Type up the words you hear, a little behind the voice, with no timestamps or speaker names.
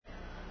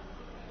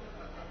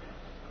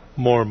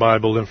More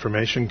Bible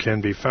information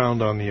can be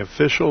found on the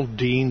official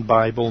Dean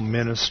Bible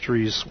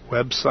Ministries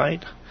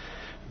website,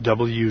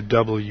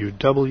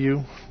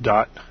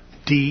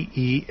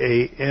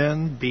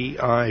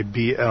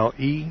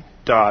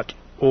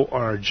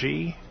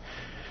 www.deanbible.org,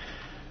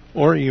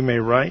 or you may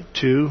write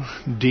to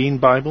Dean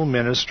Bible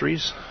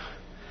Ministries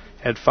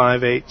at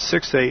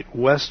 5868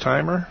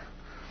 Westheimer,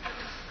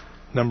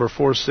 number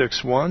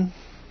 461,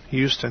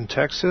 Houston,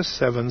 Texas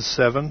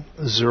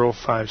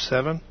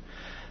 77057.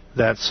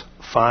 That's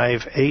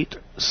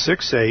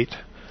 5868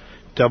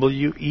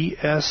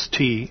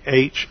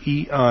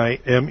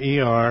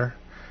 Westheimer,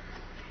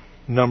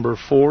 number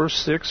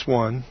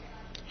 461,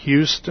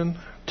 Houston,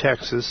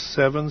 Texas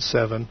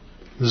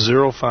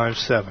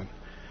 77057.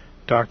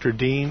 Dr.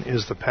 Dean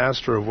is the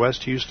pastor of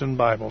West Houston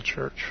Bible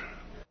Church.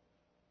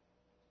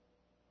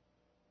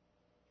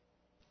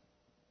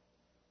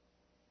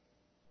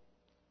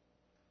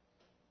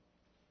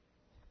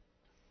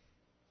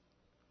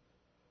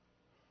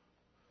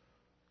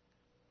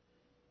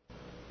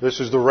 This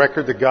is the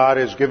record that God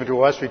has given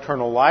to us,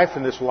 eternal life,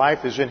 and this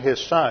life is in His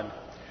Son.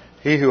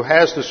 He who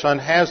has the Son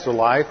has the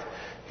life.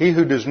 He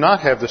who does not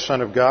have the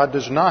Son of God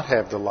does not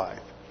have the life.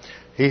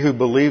 He who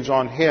believes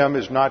on Him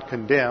is not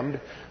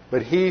condemned,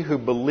 but he who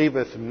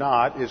believeth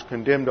not is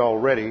condemned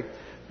already,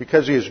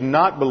 because he has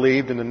not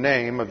believed in the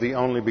name of the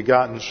only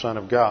begotten Son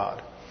of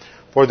God.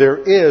 For there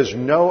is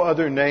no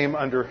other name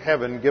under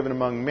heaven given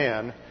among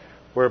men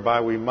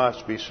whereby we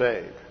must be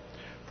saved.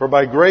 For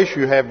by grace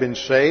you have been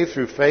saved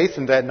through faith,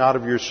 and that not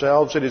of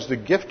yourselves. It is the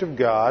gift of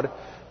God,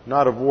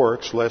 not of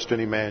works, lest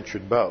any man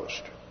should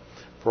boast.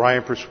 For I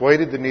am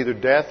persuaded that neither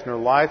death, nor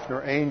life,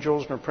 nor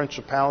angels, nor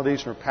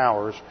principalities, nor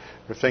powers,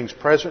 nor things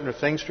present, nor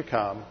things to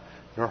come,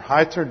 nor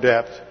height, nor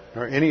depth,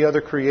 nor any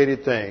other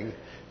created thing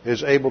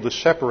is able to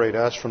separate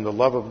us from the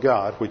love of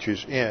God which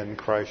is in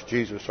Christ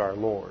Jesus our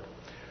Lord.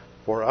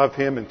 For of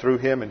Him, and through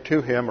Him, and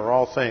to Him are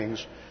all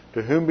things,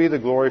 to whom be the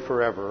glory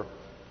forever.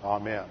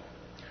 Amen.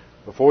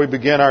 Before we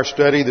begin our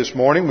study this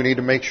morning, we need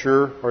to make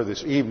sure, or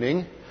this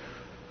evening,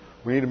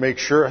 we need to make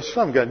sure, I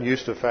still haven't gotten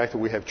used to the fact that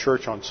we have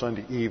church on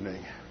Sunday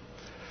evening.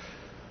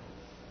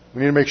 We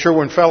need to make sure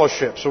we're in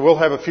fellowship. So we'll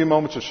have a few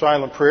moments of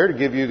silent prayer to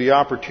give you the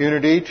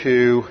opportunity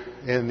to,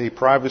 in the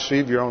privacy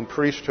of your own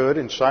priesthood,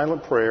 in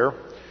silent prayer,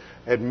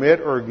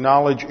 admit or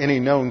acknowledge any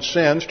known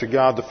sins to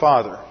God the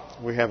Father.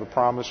 We have a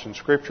promise in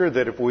Scripture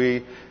that if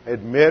we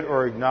admit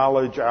or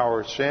acknowledge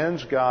our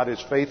sins, God is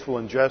faithful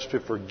and just to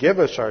forgive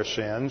us our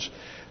sins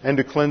and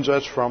to cleanse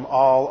us from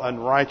all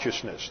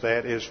unrighteousness.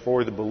 That is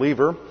for the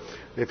believer.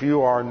 If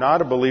you are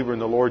not a believer in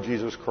the Lord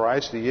Jesus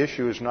Christ, the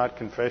issue is not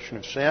confession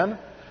of sin.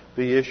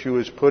 The issue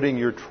is putting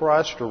your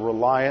trust or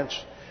reliance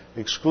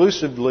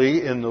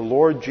exclusively in the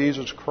Lord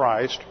Jesus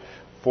Christ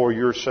for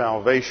your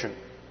salvation.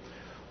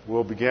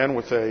 We'll begin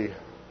with a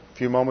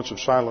few moments of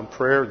silent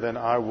prayer, then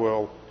I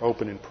will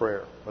open in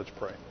prayer. Let's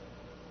pray.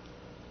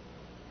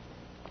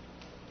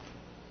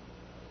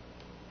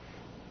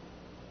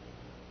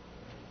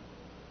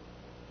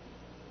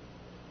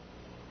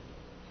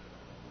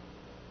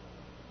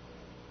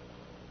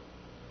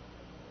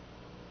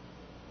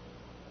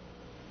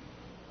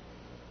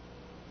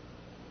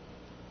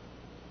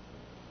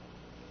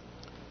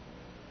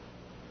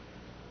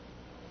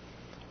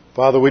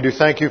 Father, we do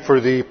thank You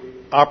for the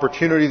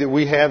opportunity that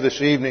we have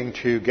this evening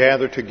to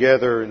gather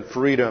together in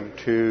freedom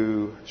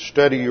to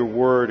study Your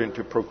Word and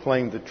to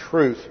proclaim the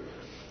truth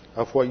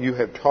of what You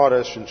have taught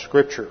us in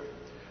Scripture.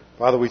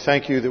 Father, we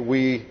thank You that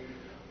we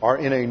are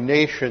in a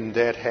nation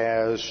that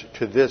has,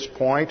 to this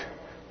point,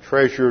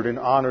 treasured and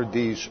honored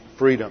these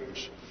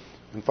freedoms.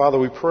 And Father,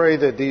 we pray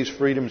that these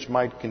freedoms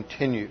might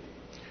continue.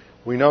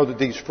 We know that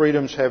these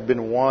freedoms have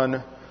been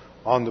won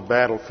on the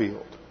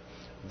battlefield,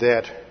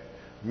 that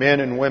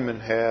men and women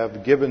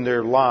have given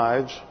their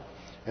lives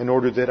in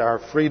order that our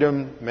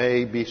freedom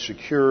may be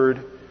secured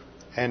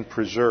and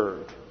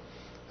preserved.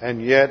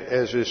 And yet,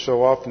 as is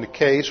so often the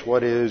case,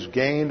 what is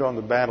gained on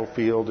the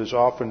battlefield is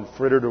often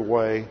frittered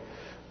away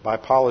by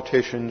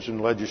politicians and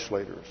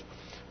legislators.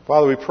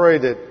 Father, we pray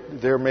that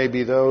there may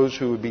be those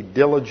who would be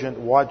diligent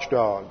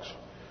watchdogs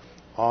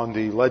on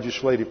the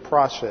legislative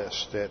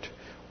process, that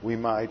we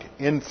might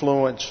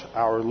influence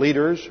our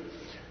leaders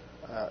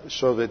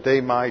so that they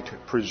might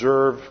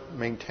preserve,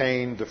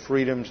 maintain the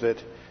freedoms that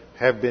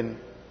have been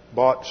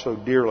bought so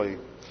dearly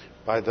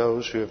by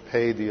those who have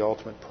paid the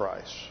ultimate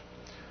price.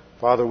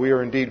 Father, we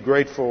are indeed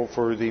grateful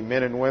for the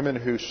men and women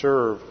who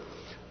serve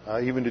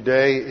even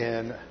today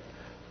in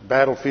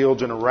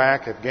battlefields in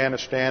Iraq,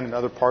 Afghanistan, and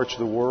other parts of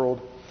the world.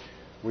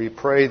 We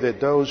pray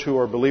that those who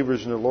are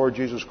believers in the Lord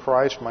Jesus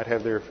Christ might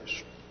have their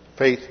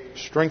faith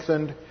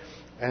strengthened,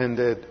 and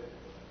that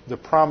the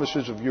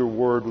promises of Your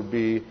Word would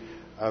be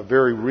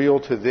very real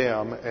to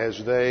them as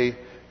they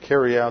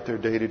carry out their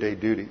day-to-day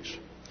duties.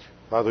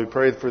 Father, we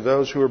pray for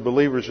those who are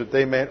believers that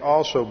they may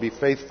also be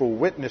faithful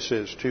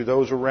witnesses to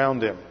those around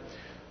them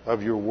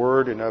of Your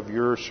Word and of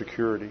Your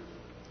security.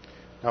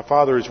 Now,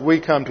 Father, as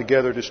we come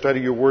together to study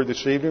Your Word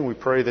this evening, we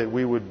pray that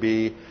we would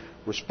be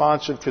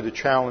responsive to the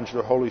challenge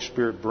the Holy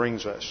Spirit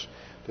brings us,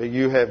 that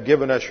you have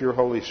given us your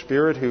Holy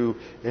Spirit who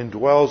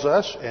indwells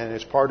us, and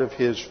as part of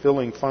His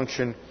filling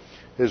function,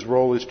 His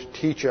role is to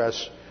teach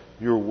us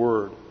your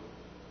Word.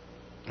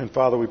 And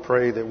Father, we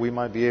pray that we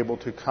might be able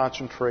to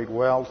concentrate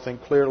well,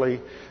 think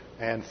clearly,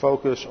 and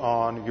focus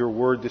on your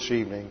Word this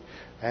evening.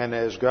 And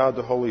as God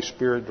the Holy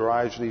Spirit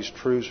drives these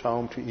truths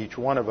home to each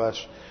one of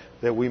us,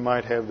 that we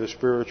might have the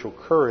spiritual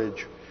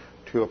courage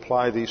to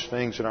apply these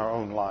things in our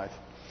own life.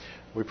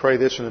 We pray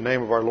this in the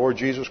name of our Lord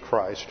Jesus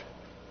Christ.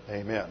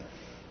 Amen.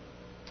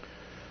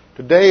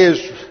 Today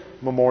is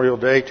Memorial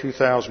Day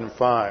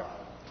 2005.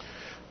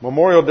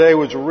 Memorial Day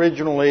was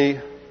originally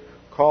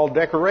called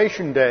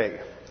Decoration Day.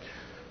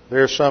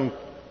 There's some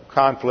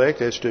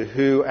conflict as to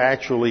who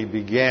actually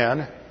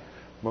began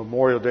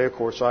Memorial Day. Of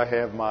course, I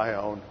have my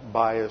own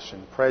bias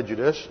and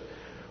prejudice.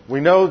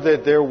 We know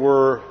that there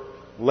were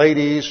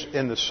ladies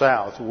in the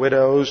South,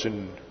 widows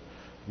and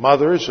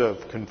mothers of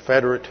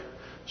Confederate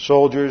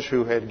soldiers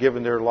who had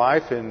given their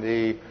life in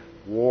the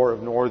War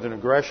of Northern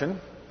Aggression,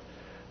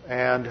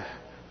 and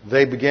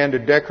they began to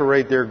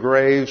decorate their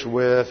graves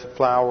with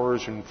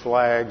flowers and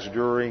flags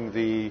during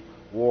the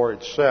war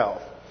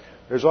itself.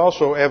 There's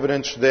also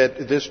evidence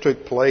that this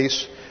took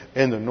place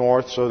in the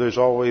North, so there's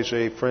always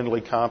a friendly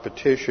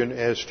competition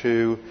as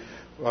to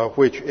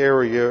which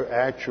area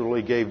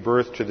actually gave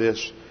birth to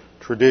this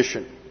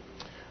tradition.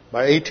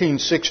 By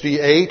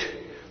 1868,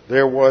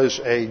 there was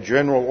a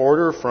general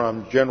order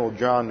from General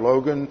John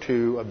Logan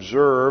to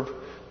observe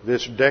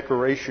this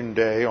Decoration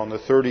Day on the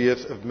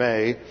 30th of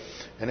May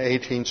in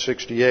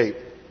 1868.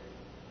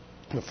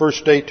 The first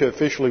state to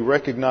officially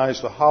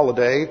recognize the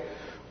holiday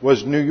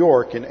was New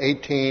York in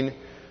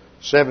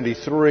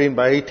 1873, and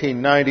by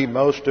 1890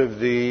 most of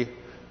the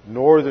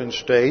northern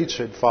states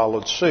had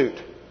followed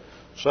suit.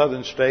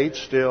 Southern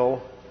states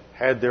still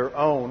had their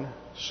own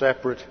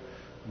separate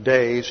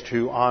days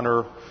to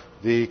honor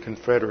the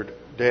Confederate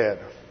dead.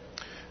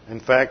 In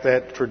fact,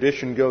 that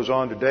tradition goes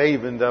on today,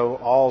 even though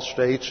all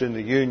states in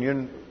the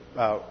Union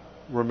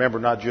remember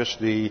not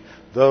just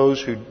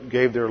those who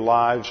gave their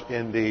lives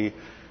in the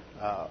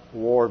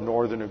War of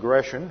Northern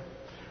Aggression,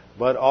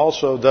 but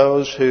also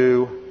those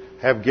who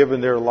have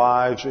given their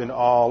lives in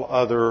all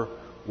other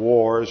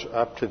wars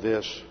up to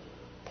this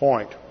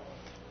point.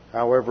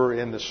 However,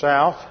 in the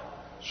South,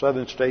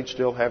 southern states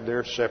still have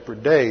their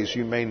separate days.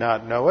 You may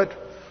not know it,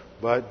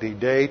 but the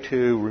day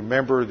to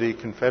remember the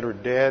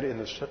Confederate dead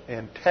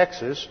in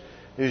Texas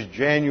is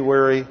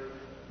January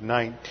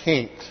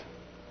 19th.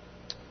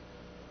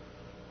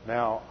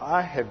 Now,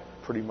 I had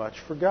pretty much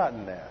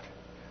forgotten that,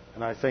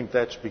 and I think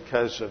that's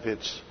because of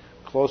its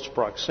close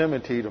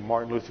proximity to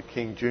Martin Luther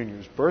King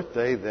Jr.'s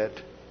birthday that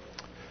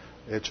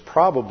it's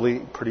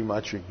probably pretty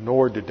much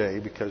ignored today,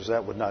 because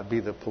that would not be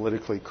the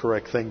politically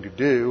correct thing to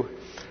do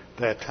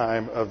that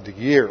time of the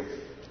year.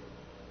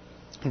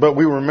 But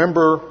we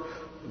remember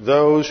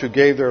those who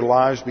gave their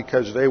lives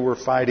because they were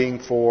fighting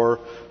for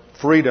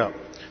freedom.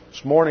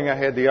 This morning I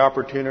had the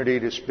opportunity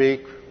to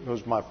speak. It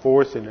was my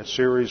fourth in a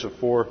series of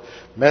 4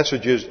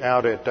 messages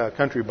out at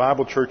Country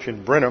Bible Church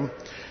in Brenham.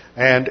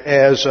 And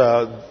as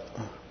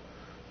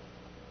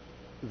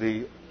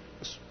the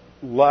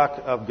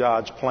luck of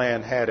God's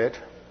plan had it,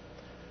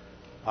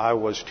 I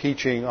was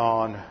teaching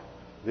on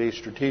the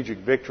strategic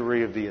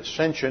victory of the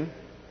Ascension.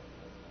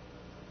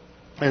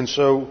 And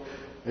so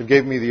it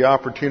gave me the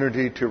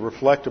opportunity to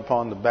reflect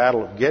upon the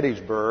Battle of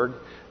Gettysburg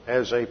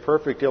as a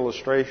perfect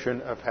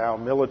illustration of how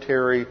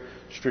military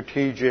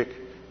strategic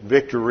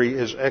victory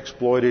is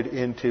exploited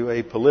into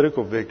a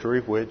political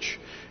victory, which,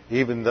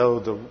 even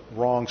though the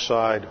wrong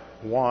side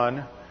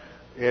won,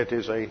 it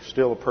is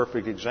still a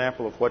perfect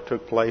example of what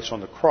took place on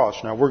the cross.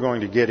 Now, we're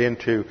going to get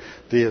into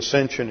the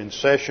Ascension in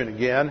session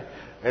again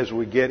as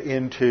we get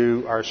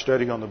into our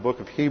study on the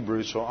book of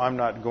Hebrews, so I'm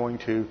not going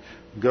to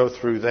go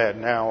through that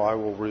now. I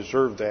will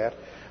reserve that.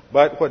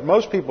 But what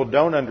most people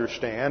don't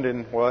understand,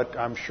 and what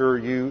I'm sure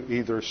you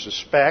either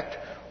suspect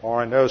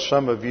or I know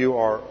some of you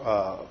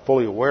are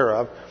fully aware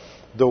of,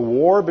 the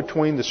war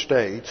between the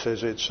states,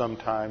 as it's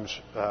sometimes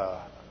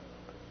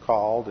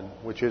called, and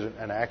which isn't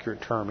an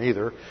accurate term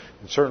either,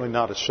 it's certainly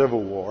not a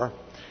civil war.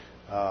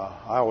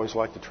 I always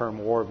like the term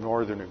War of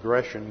Northern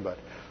Aggression, but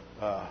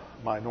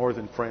my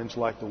northern friends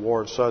like the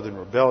War of Southern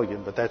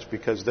Rebellion, but that's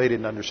because they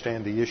didn't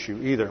understand the issue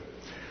either.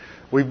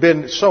 We've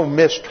been so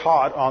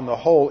mistaught on the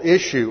whole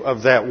issue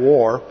of that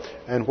war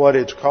and what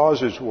its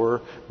causes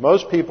were.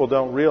 Most people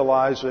don't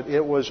realize that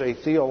it was a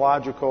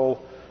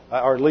theological,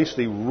 or at least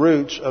the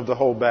roots of the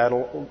whole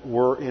battle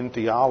were in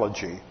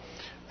theology.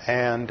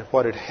 And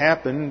what had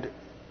happened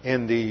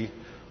in the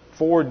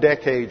 4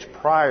 decades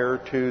prior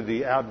to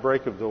the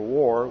outbreak of the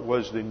war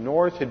was the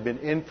North had been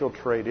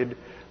infiltrated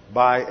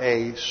by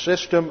a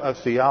system of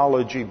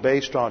theology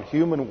based on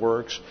human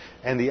works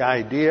and the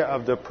idea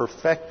of the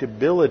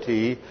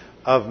perfectibility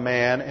of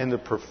man and the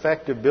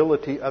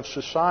perfectibility of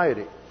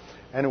society.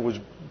 And it was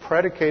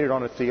predicated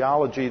on a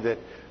theology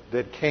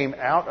that came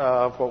out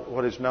of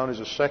what is known as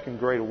the Second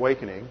Great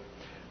Awakening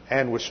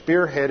and was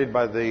spearheaded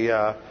by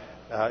the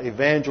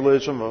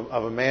evangelism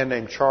of a man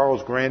named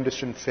Charles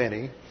Grandison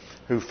Finney,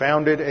 who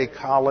founded a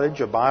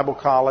college, a Bible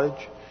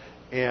college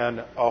in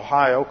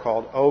Ohio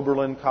called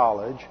Oberlin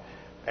College,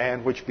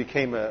 and which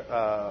became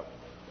a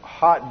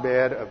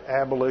hotbed of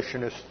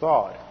abolitionist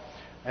thought.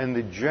 And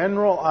the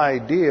general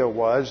idea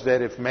was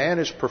that if man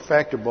is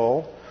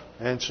perfectible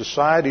and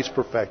society is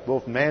perfectible,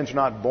 if man's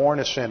not born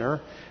a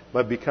sinner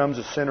but becomes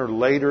a sinner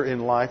later in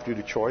life due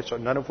to choice,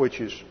 none of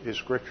which is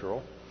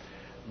scriptural,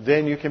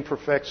 then you can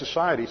perfect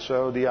society.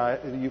 So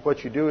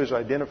what you do is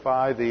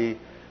identify the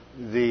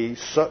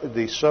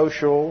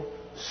social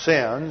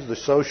sins, the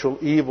social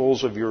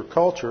evils of your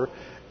culture,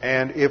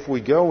 and if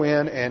we go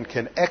in and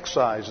can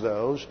excise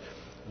those,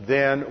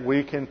 then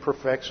we can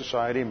perfect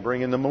society and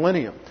bring in the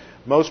millennium.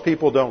 Most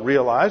people don't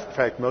realize, in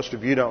fact, most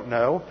of you don't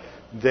know,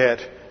 that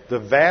the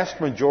vast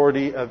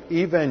majority of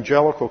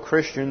evangelical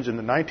Christians in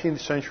the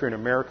 19th century in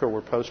America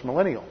were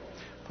postmillennial.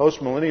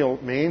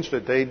 Postmillennial means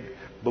that they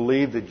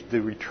believe that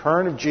the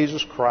return of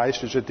Jesus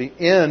Christ is at the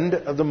end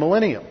of the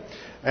millennium.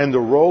 And the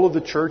role of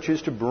the church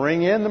is to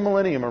bring in the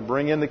millennium or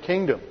bring in the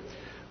kingdom.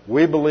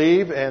 We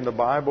believe, and the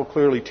Bible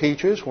clearly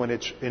teaches when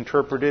it's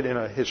interpreted in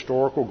a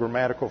historical,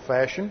 grammatical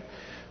fashion,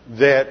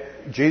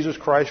 that Jesus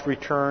Christ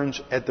returns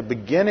at the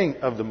beginning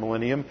of the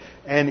millennium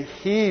and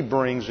He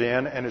brings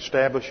in and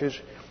establishes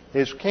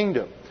His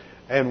kingdom.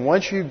 And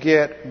once you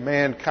get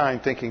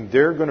mankind thinking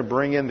they're going to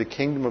bring in the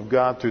kingdom of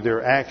God through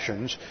their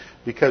actions,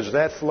 because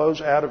that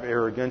flows out of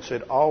arrogance,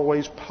 it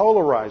always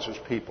polarizes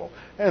people.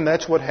 And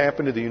that's what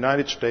happened to the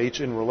United States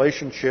in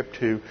relationship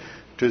to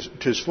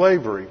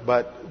slavery.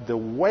 But the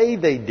way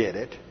they did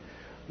it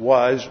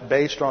was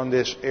based on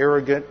this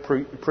arrogant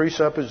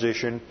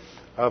presupposition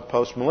of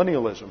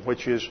postmillennialism,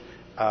 which is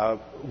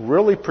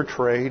really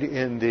portrayed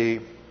in the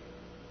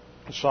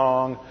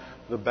song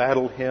The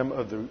Battle Hymn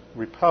of the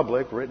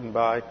Republic, written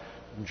by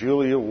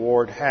Julia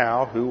Ward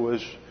Howe, who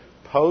was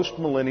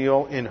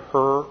postmillennial in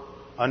her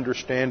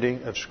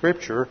understanding of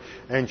Scripture,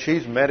 and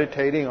she's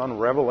meditating on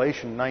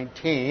Revelation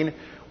 19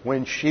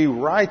 when she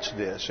writes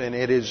this. And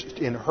it is,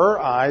 in her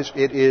eyes,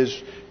 it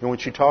is, and when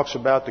she talks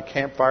about the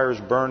campfires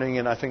burning,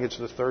 and I think it's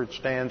the third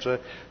stanza,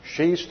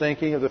 she's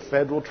thinking of the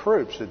federal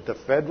troops, that the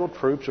federal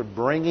troops are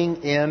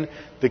bringing in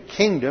the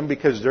kingdom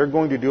because they're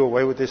going to do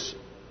away with this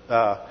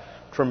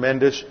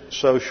tremendous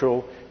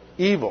social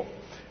evil.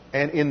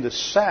 And in the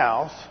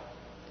South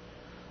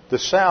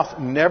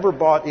never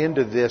bought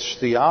into this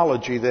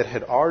theology that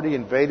had already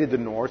invaded the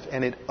North,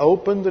 and it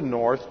opened the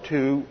North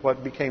to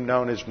what became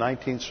known as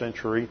 19th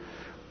century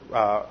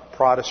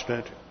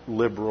Protestant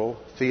liberal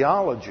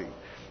theology.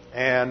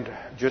 And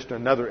just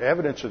another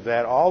evidence of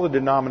that, all the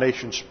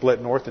denominations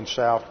split North and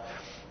South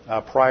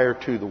prior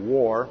to the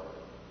war.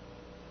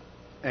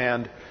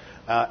 And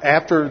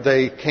after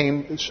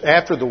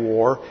the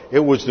war, it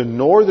was the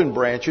northern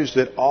branches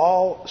that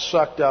all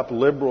sucked up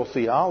liberal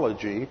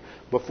theology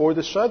before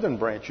the southern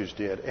branches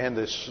did. And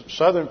the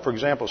southern, for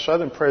example,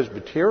 Southern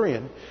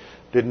Presbyterian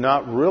did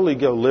not really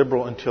go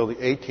liberal until the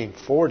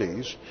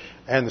 1840s,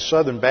 and the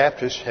Southern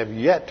Baptists have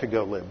yet to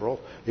go liberal,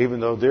 even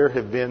though there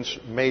have been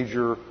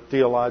major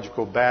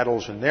theological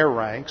battles in their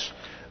ranks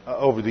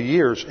over the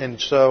years. And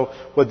so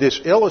what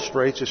this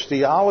illustrates is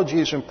theology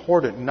is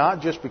important,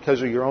 not just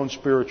because of your own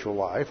spiritual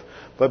life,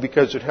 but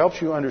because it helps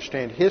you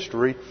understand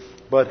history,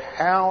 but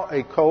how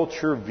a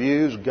culture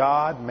views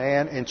God,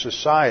 man, and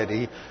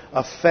society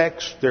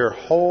affects their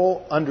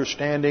whole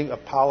understanding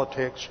of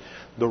politics,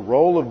 the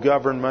role of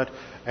government,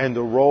 and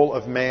the role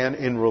of man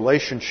in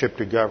relationship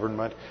to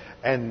government.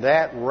 And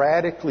that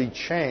radically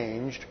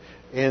changed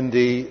in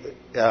the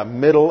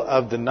middle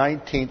of the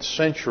 19th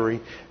century,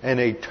 and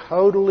a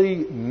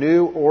totally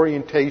new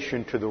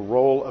orientation to the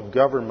role of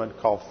government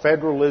called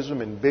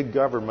federalism and big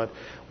government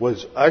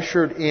was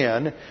ushered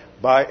in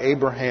by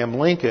Abraham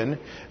Lincoln.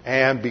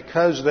 And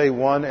because they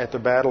won at the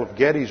Battle of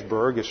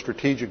Gettysburg, a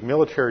strategic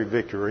military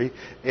victory,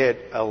 it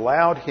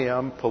allowed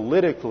him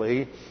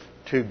politically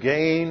to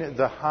gain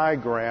the high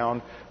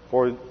ground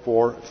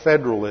for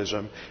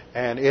federalism,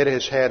 and it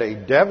has had a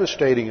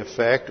devastating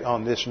effect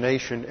on this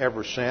nation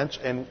ever since.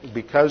 And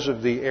because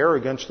of the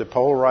arrogance that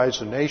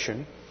polarized the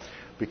nation,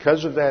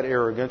 because of that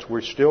arrogance,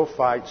 we still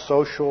fight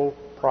social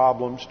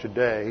problems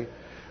today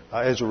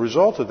as a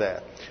result of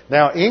that.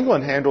 Now,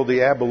 England handled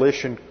the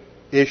abolition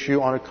issue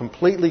on a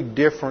completely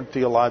different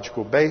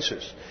theological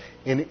basis.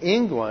 In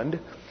England,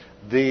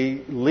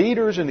 the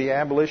leaders in the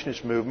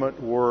abolitionist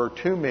movement were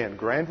two men,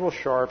 Granville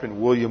Sharp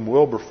and William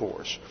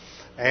Wilberforce.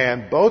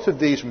 And both of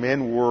these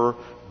men were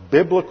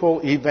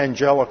biblical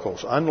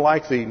evangelicals.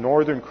 Unlike the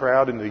northern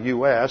crowd in the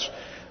U.S.,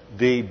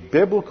 the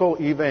biblical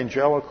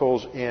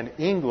evangelicals in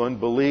England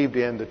believed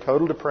in the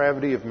total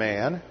depravity of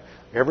man.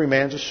 Every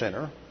man's a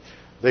sinner.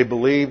 They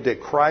believed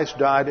that Christ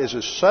died as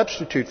a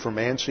substitute for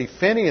man. See,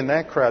 Finney and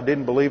that crowd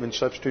didn't believe in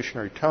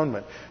substitutionary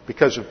atonement,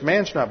 because if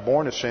man's not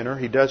born a sinner,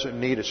 he doesn't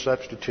need a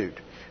substitute.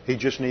 He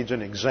just needs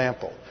an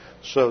example.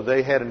 So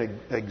they had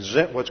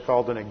what's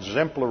called an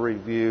exemplary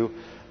view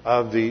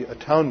of the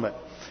atonement.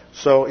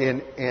 So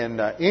in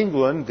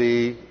England,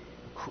 the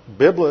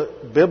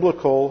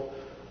biblical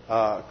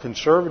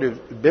conservative,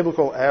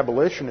 biblical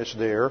abolitionists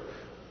there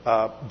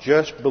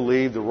just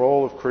believed the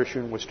role of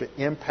Christian was to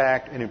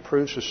impact and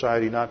improve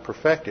society, not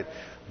perfect it.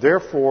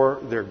 Therefore,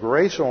 they're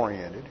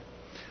grace-oriented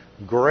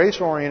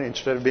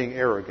instead of being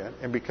arrogant.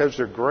 And because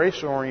they're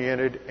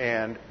grace-oriented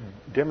and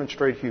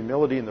demonstrate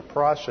humility in the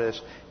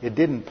process, it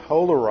didn't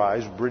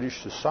polarize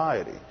British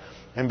society.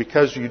 And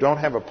because you don't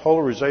have a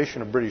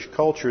polarization of British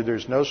culture,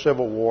 there's no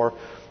civil war,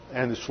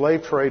 and the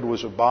slave trade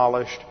was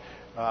abolished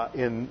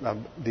in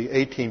the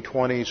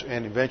 1820s,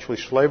 and eventually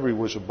slavery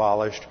was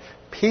abolished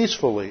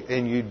peacefully,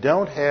 and you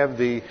don't have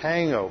the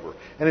hangover.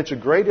 And it's a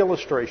great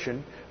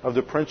illustration of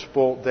the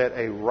principle that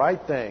a right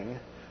thing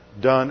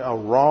done a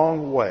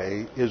wrong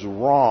way is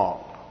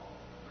wrong.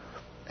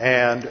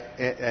 And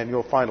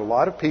you'll find a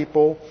lot of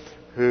people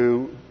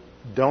who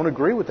don't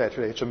agree with that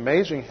today. It's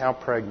amazing how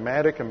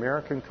pragmatic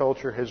American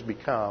culture has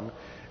become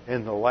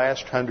in the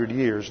last 100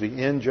 years.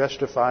 The end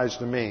justifies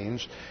the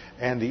means,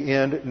 and the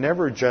end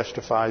never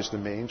justifies the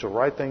means. A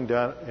right thing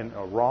done in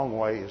a wrong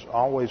way is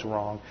always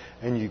wrong,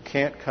 and you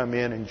can't come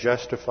in and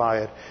justify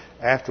it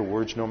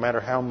afterwards, no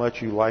matter how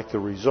much you like the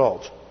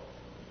results.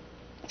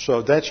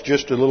 So that's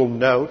just a little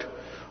note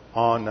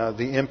on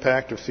the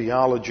impact of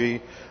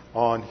theology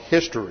on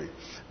history.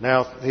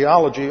 Now,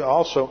 theology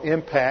also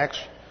impacts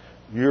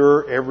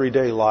your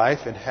everyday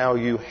life and how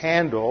you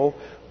handle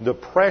the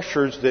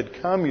pressures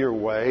that come your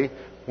way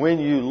when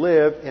you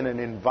live in an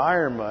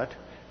environment,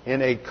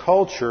 in a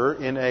culture,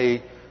 in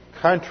a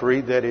country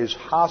that is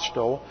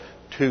hostile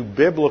to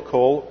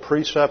biblical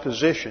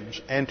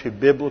presuppositions and to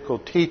biblical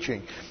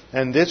teaching.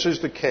 And this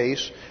is the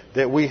case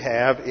that we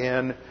have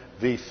in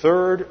the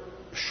third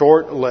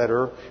short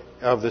letter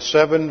of the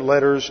 7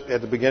 letters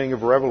at the beginning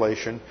of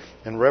Revelation,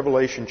 in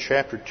Revelation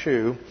chapter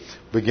 2,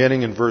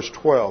 beginning in verse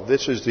 12.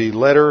 This is the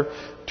letter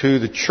to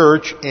the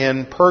church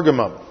in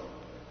Pergamum.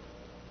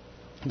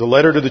 The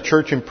letter to the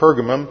church in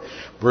Pergamum,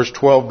 verse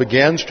 12,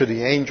 begins, "To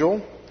the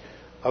angel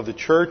of the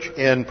church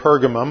in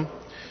Pergamum,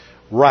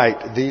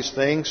 write these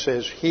things,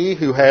 says he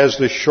who has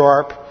the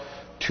sharp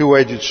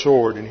two-edged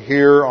sword." And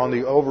here on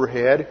the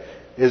overhead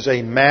is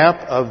a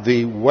map of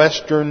the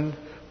western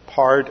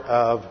part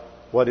of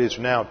what is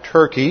now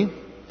Turkey.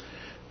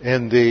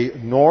 In the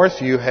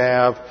north you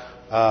have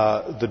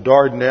the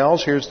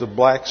Dardanelles. Here's the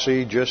Black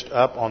Sea just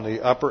up on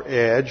the upper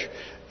edge.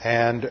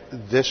 And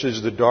this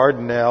is the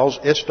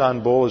Dardanelles.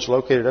 Istanbul is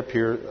located up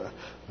here.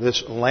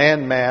 This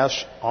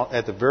landmass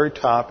at the very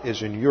top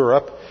is in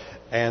Europe,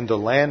 and the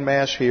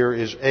landmass here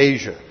is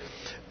Asia.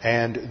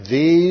 And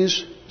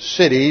these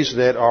cities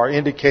that are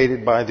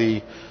indicated by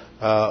the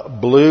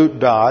blue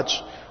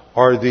dots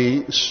are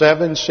the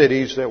 7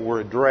 cities that were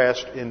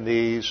addressed in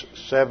these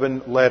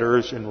 7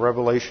 letters in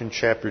Revelation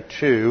chapter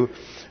 2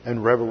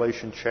 and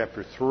Revelation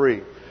chapter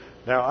 3.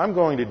 Now, I'm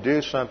going to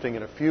do something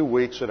in a few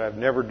weeks that I've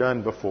never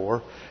done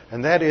before,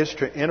 and that is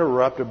to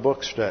interrupt a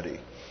book study.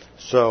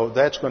 So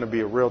that's going to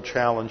be a real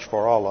challenge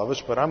for all of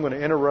us, but I'm going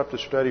to interrupt the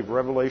study of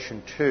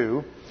Revelation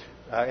 2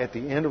 at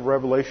the end of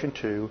Revelation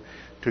 2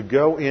 to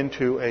go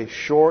into a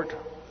short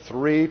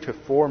 3 to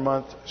 4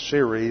 month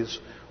series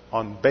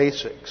on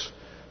basics.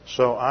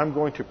 So I'm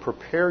going to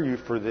prepare you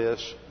for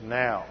this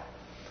now,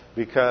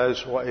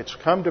 because it's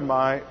come to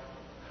my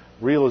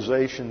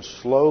realization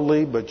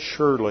slowly but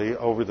surely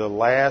over the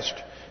last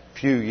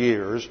few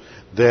years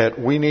that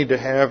we need to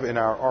have in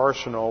our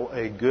arsenal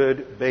a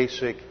good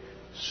basic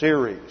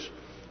series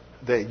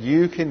that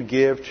you can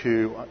give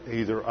to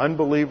either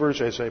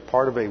unbelievers as a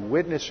part of a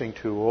witnessing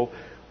tool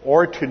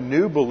or to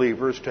new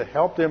believers to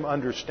help them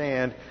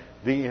understand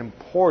the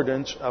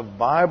importance of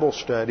Bible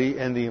study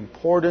and the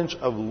importance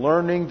of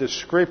learning the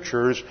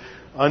Scriptures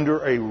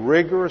under a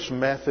rigorous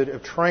method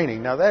of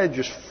training. Now, that is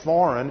just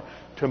foreign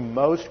to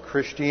most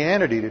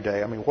Christianity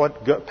today. I mean,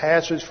 what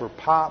passes for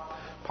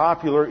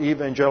popular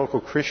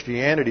evangelical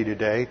Christianity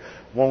today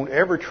won't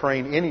ever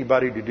train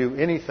anybody to do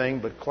anything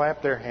but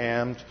clap their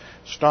hands,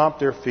 stomp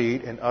their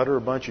feet, and utter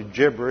a bunch of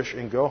gibberish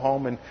and go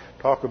home and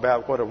talk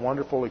about what a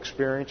wonderful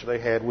experience they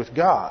had with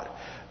God.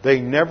 They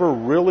never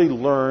really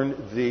learn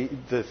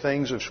the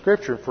things of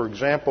Scripture. For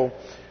example,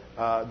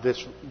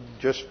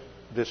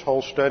 this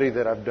whole study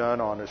that I've done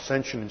on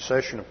Ascension and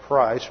Session of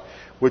Christ,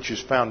 which is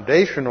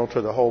foundational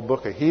to the whole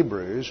book of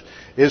Hebrews,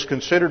 is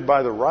considered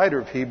by the writer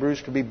of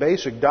Hebrews to be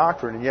basic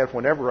doctrine. And yet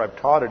whenever I've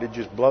taught it, it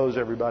just blows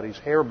everybody's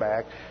hair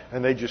back,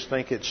 and they just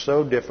think it's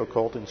so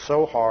difficult and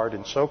so hard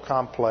and so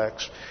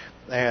complex.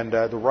 And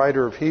the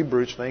writer of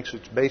Hebrews thinks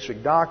it's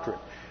basic doctrine.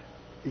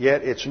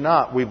 Yet it's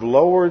not. We've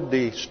lowered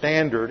the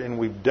standard and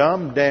we've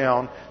dumbed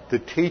down the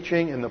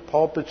teaching in the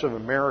pulpits of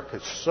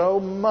America so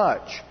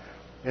much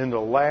in the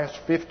last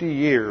 50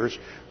 years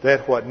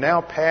that what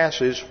now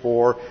passes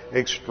for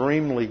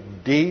extremely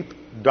deep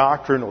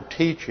doctrinal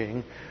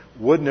teaching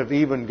wouldn't have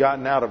even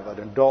gotten out of an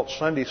adult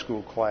Sunday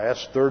school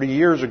class 30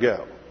 years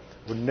ago.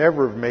 Would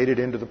never have made it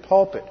into the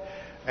pulpit.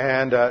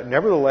 And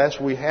nevertheless,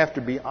 we have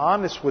to be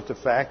honest with the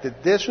fact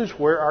that this is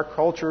where our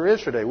culture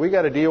is today. We've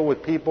got to deal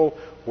with people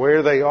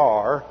where they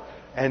are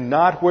and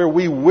not where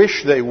we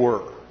wish they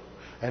were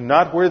and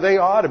not where they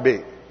ought to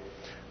be.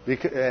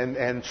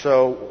 And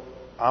so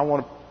I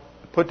want to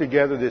put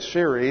together this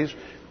series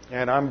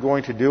and I'm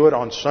going to do it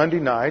on Sunday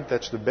night.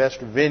 That's the best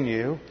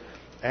venue.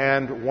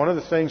 And one of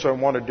the things I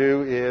want to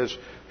do is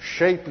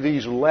shape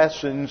these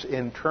lessons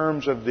in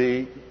terms of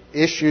the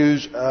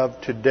issues of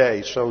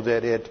today, so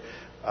that it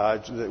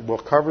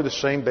will cover the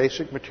same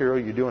basic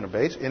material you do in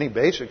any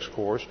basics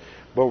course,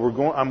 but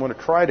I'm going to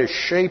try to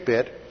shape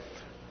it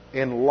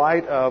in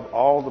light of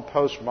all the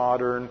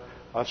postmodern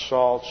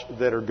assaults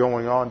that are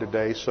going on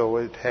today, so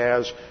it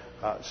has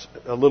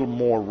a little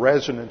more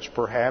resonance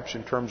perhaps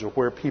in terms of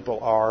where people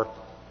are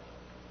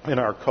in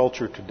our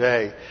culture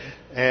today.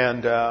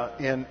 And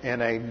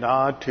in a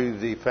nod to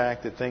the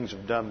fact that things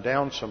have dumbed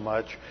down so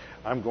much,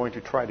 I'm going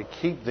to try to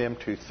keep them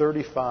to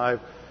 35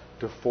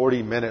 to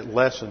 40-minute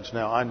lessons.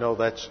 Now, I know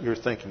you're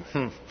thinking,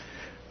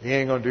 he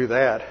ain't going to do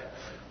that.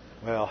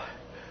 Well,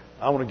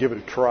 I want to give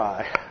it a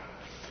try,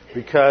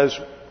 because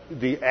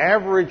the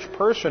average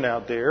person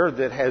out there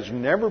that has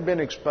never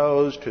been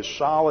exposed to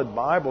solid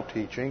Bible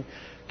teaching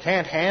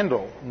can't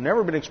handle,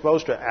 never been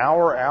exposed to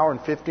hour and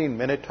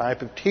 15-minute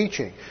type of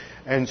teaching.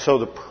 And so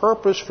the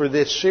purpose for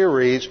this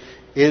series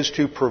is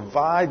to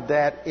provide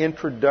that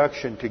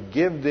introduction, to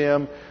give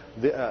them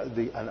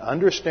an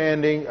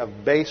understanding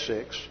of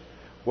basics,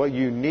 what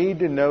you need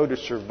to know to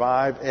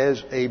survive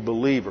as a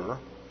believer,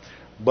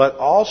 but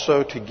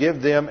also to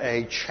give them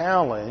a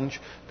challenge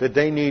that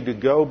they need to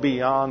go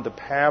beyond the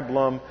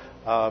pablum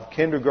of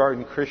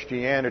kindergarten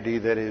Christianity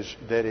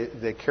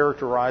that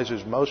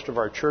characterizes most of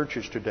our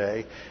churches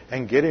today,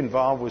 and get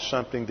involved with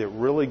something that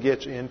really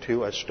gets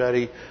into a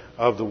study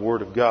of the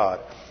Word of God.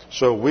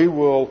 So we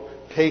will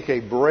take a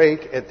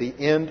break at the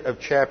end of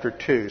chapter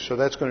 2. So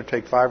that's going to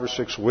take 5 or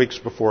 6 weeks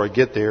before I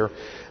get there,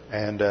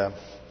 and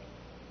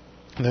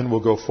then we'll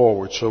go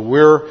forward. So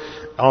we're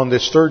on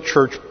this third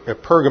church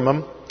at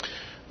Pergamum.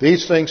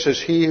 These things says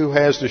he who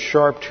has the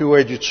sharp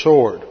two-edged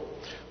sword.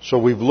 So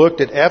we've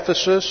looked at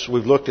Ephesus,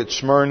 we've looked at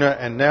Smyrna,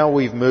 and now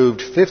we've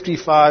moved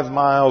 55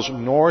 miles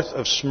north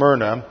of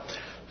Smyrna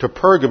to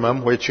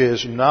Pergamum, which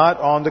is not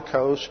on the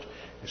coast.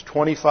 It's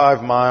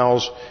 25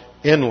 miles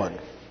inland.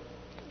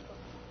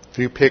 A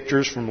few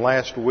pictures from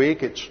last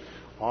week. It's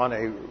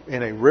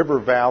in a river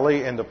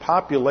valley, and the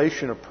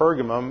population of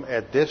Pergamum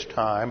at this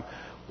time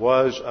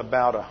was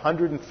about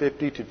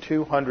 150 to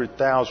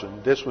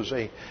 200,000. This was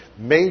a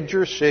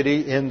major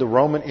city in the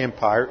Roman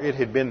Empire. It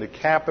had been the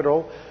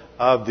capital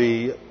of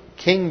the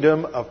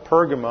kingdom of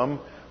Pergamum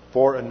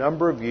for a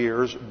number of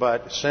years,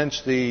 but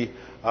since the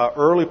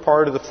early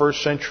part of the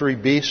 1st century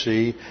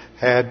BC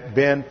had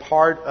been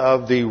part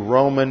of the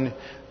Roman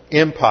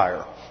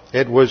Empire.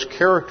 It was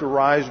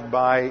characterized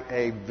by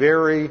a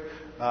very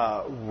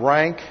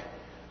rank,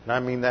 and I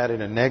mean that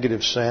in a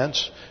negative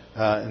sense,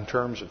 in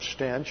terms of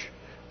stench,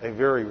 a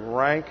very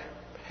rank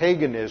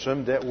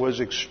paganism that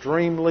was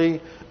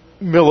extremely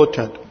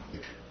militant.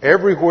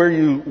 Everywhere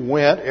you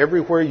went,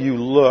 everywhere you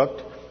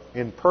looked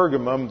in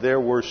Pergamum, there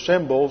were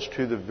symbols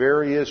to the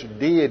various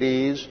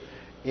deities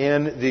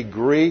in the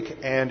Greek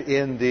and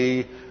in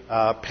the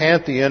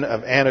pantheon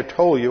of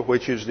Anatolia,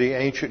 which is the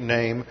ancient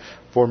name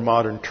for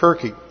modern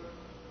Turkey.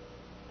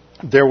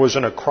 There was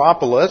an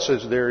Acropolis,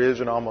 as there is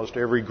in almost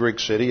every Greek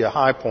city, a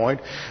high point,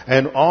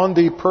 and on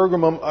the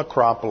Pergamum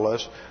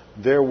Acropolis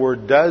there were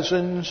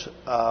dozens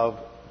of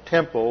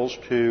temples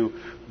to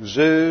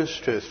Zeus,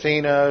 to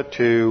Athena,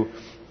 to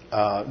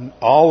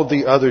all of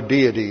the other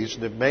deities,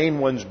 the main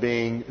ones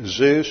being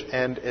Zeus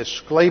and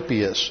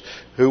Asclepius,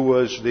 who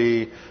was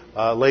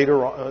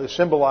later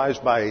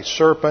symbolized by a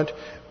serpent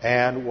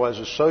and was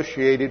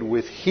associated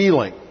with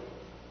healing.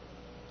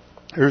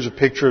 Here's a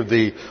picture of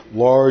the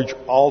large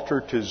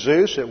altar to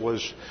Zeus. It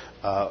was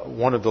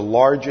one of the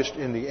largest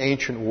in the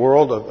ancient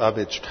world of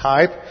its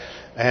type,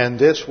 and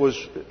this was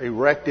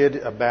erected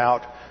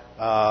about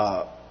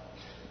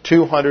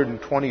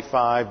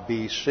 225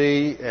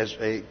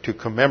 BC to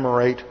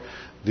commemorate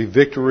the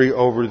victory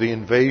over the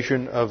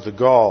invasion of the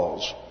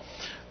Gauls.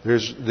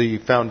 There's the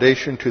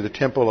foundation to the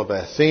temple of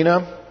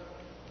Athena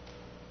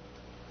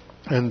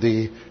and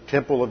the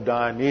temple of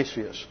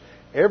Dionysius.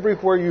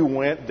 Everywhere you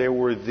went, there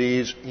were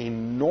these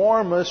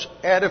enormous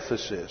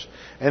edifices.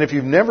 And if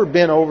you've never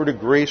been over to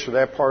Greece or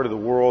that part of the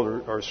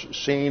world or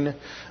seen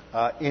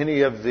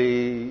any of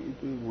the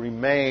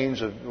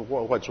remains of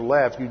what's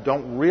left, you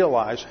don't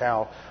realize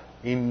how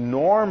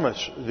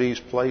enormous these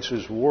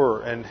places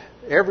were. And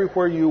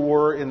everywhere you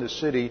were in the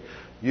city,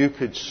 you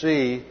could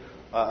see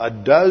a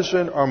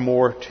dozen or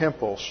more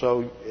temples.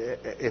 So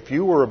if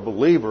you were a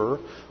believer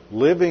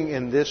living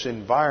in this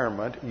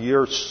environment,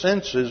 your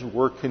senses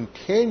were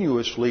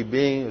continuously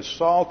being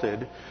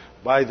assaulted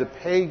by the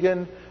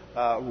pagan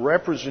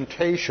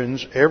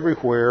representations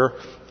everywhere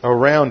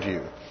around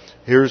you.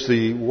 Here's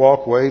the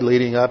walkway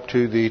leading up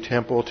to the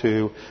temple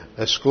to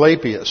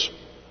Asclepius.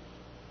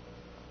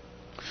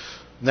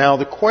 Now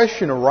the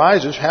question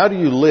arises, how do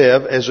you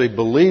live as a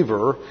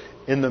believer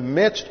in the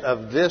midst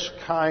of this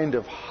kind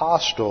of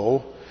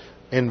hostile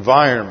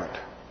environment?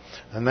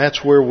 And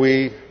that's where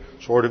we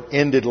sort of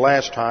ended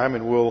last time,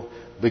 and we'll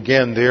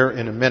begin there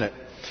in a minute.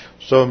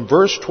 So in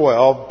verse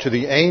 12, to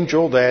the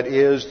angel that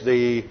is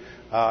the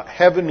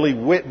heavenly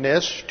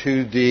witness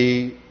to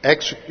the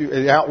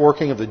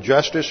outworking of the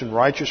justice and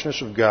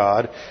righteousness of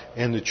God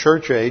in the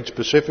church age,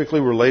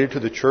 specifically related to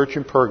the church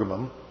in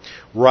Pergamum,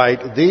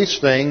 write, "These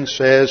things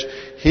says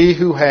he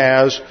who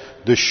has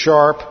the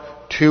sharp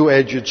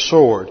two-edged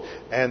sword."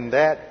 And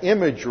that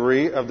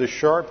imagery of the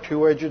sharp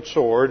two-edged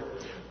sword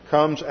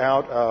comes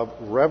out of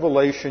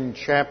Revelation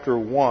chapter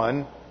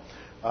 1,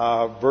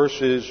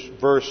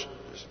 verse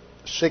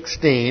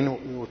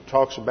 16,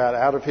 talks about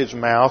out of his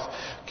mouth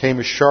came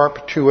a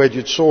sharp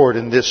two-edged sword.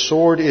 And this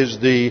sword is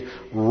the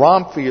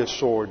Rhomphaeus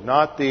sword,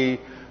 not the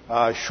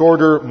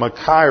shorter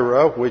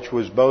Machaira, which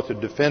was both a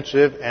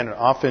defensive and an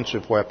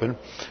offensive weapon.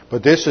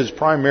 But this is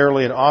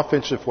primarily an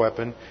offensive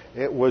weapon.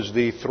 It was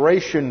the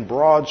Thracian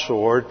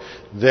broadsword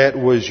that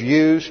was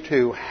used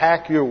to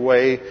hack your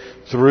way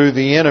through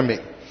the enemy.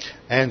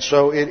 And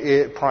so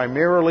it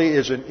primarily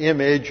is an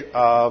image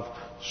of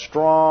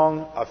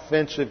strong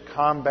offensive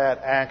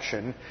combat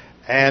action,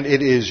 and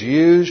it is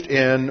used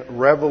in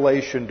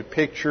Revelation to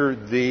picture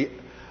the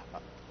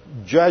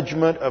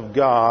judgment of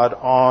God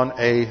on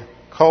a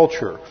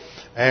culture.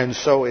 And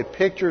so it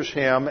pictures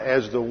him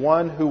as the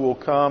one who will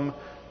come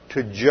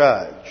to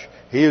judge.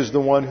 He is the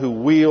one who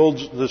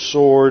wields the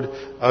sword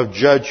of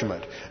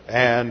judgment.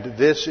 And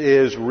this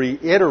is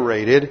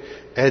reiterated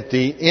at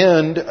the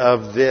end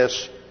of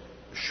this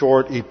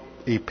short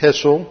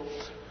epistle,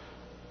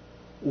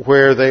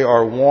 where they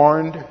are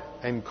warned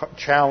and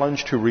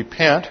challenged to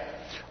repent,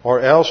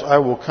 or else I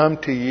will come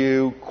to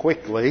you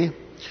quickly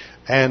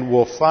and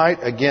will fight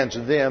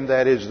against them,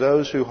 that is,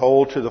 those who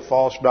hold to the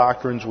false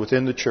doctrines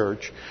within the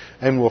church,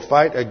 and will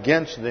fight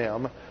against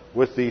them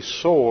with the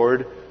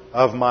sword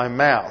of my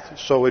mouth.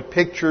 So it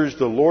pictures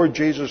the Lord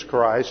Jesus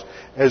Christ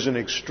as an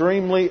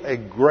extremely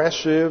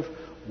aggressive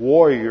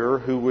warrior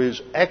who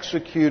is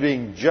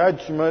executing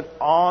judgment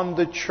on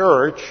the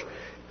church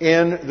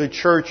in the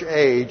church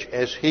age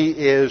as he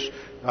is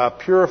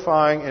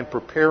purifying and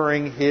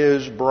preparing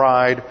his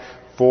bride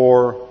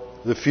for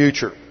the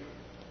future.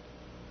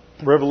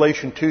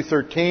 Revelation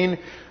 2:13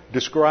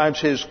 describes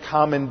his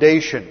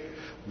commendation,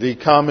 the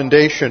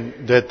commendation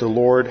that the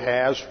Lord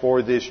has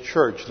for this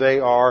church. They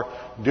are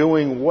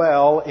doing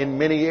well in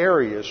many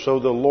areas, so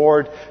the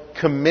Lord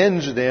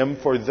commends them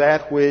for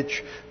that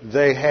which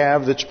they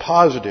have that's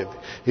positive.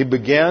 He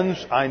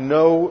begins, "I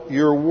know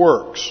your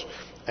works."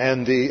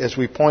 And as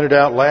we pointed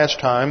out last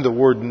time, the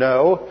word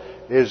 "know"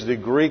 is the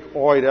Greek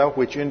oida,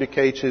 which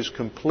indicates his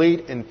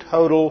complete and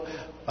total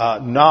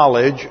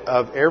knowledge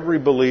of every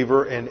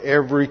believer in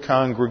every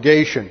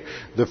congregation.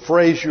 The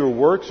phrase "your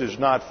works" is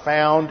not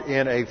found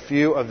in a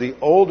few of the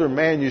older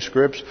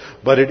manuscripts,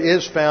 but it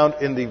is found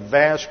in the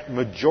vast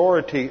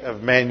majority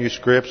of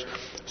manuscripts,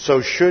 so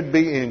should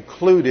be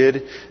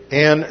included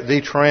in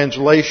the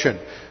translation.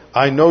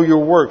 I know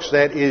your works,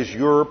 that is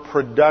your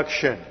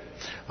production.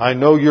 I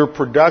know your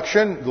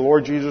production. The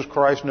Lord Jesus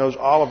Christ knows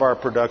all of our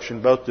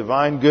production, both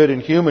divine good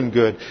and human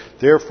good.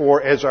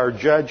 Therefore, as our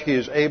judge, He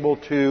is able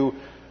to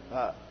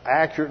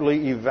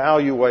accurately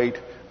evaluate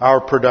our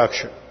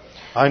production.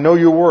 I know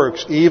your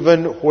works,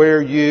 even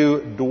where you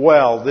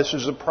dwell. This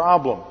is a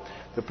problem.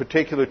 The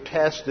particular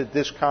test that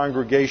this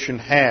congregation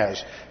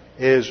has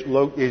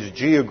is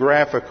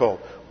geographical.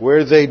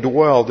 Where they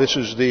dwell. This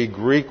is the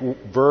Greek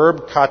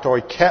verb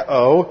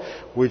katoikeo,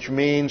 which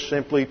means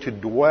simply to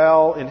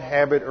dwell,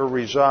 inhabit, or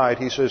reside.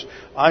 He says,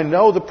 I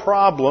know the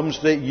problems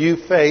that you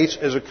face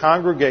as a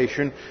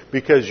congregation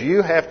because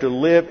you have to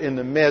live in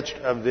the midst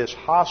of this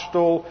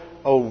hostile,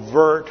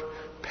 overt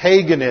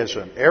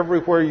paganism.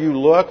 Everywhere you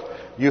look,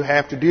 you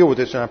have to deal with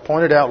this. And I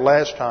pointed out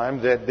last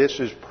time that this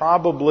is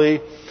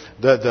probably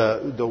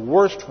the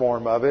worst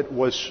form of it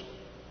was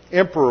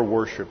emperor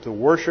worship, the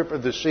worship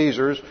of the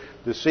Caesars.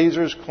 The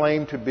Caesars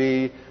claimed to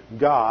be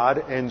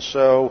God, and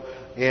so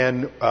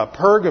in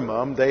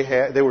Pergamum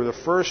they were the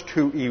first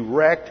to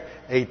erect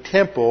a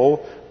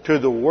temple to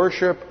the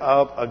worship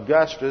of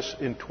Augustus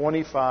in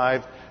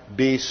 25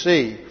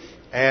 BC.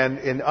 And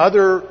in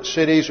other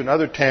cities and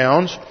other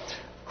towns,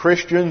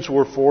 Christians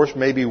were forced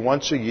maybe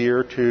once a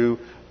year to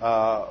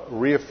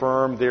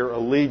reaffirm their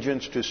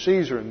allegiance to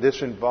Caesar, and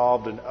this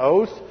involved an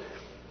oath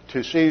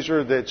to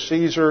Caesar that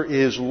Caesar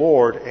is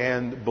Lord.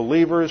 And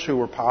believers who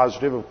were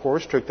positive, of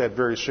course, took that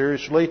very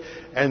seriously,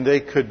 and they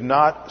could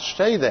not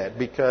say that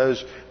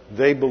because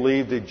they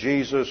believed that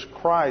Jesus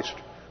Christ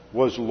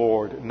was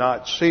Lord,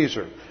 not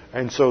Caesar.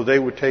 And so they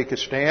would take a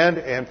stand,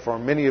 and for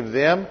many of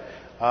them,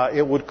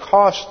 it would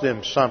cost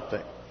them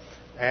something.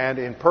 And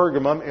in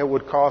Pergamum, it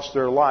would cost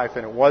their life.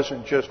 And it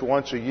wasn't just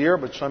once a year,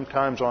 but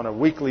sometimes on a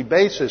weekly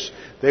basis,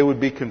 they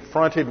would be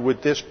confronted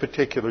with this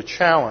particular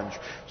challenge.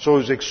 So it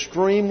was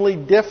extremely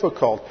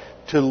difficult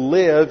to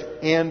live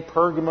in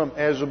Pergamum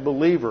as a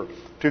believer,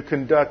 to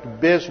conduct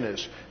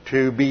business,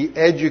 to be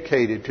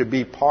educated, to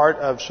be part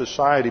of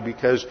society,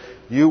 because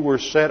you were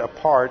set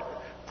apart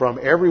from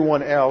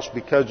everyone else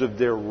because of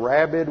their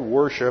rabid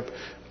worship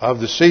of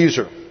the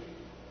Caesar.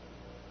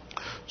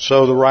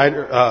 So the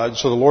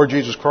Lord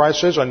Jesus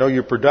Christ says, I know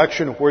your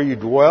production, where you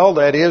dwell.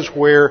 That is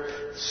where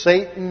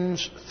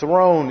Satan's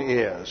throne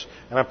is.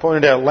 And I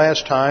pointed out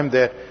last time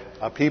that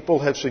People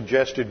have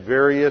suggested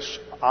various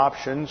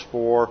options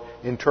for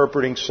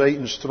interpreting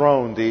Satan's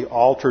throne, the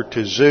altar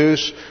to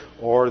Zeus,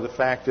 or the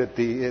fact that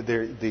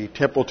the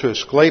temple to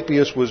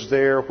Asclepius was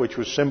there, which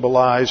was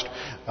symbolized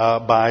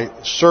by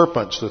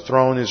serpents. The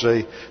throne is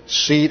a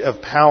seat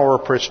of power,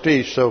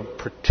 prestige. So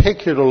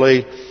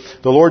particularly,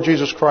 the Lord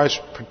Jesus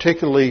Christ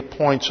particularly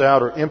points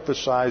out or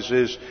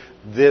emphasizes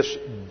this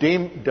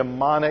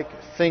demonic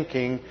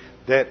thinking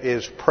that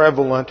is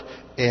prevalent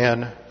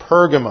in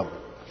Pergamum.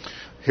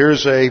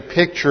 Here's a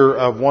picture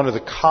of one of the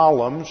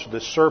columns,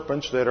 the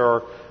serpents that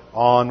are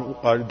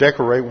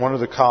decorate one of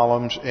the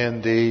columns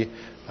in the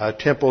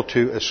temple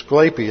to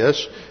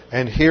Asclepius.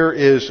 And here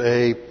is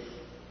a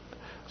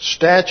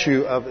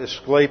statue of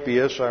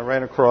Asclepius I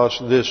ran across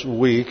this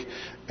week.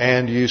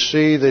 And you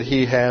see that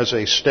he has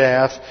a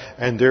staff,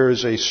 and there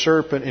is a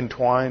serpent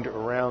entwined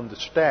around the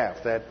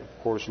staff. That,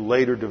 of course,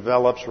 later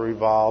develops or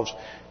evolves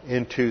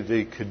into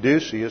the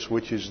caduceus,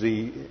 which is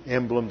the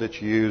emblem that's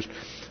used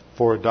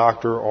for a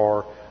doctor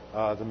or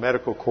the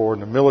medical corps in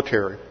the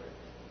military.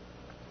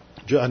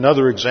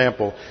 Another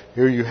example,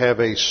 here you have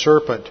a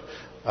serpent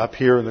up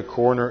here in the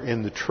corner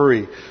in the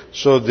tree.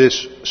 So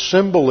this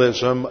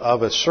symbolism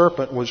of a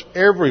serpent was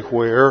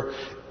everywhere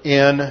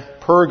in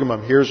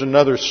Pergamum. Here's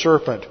another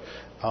serpent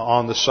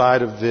on the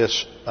side of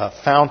this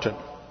fountain.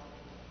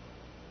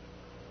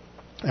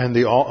 And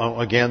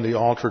again, the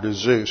altar to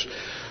Zeus.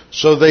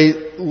 So they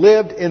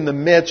lived in the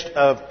midst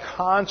of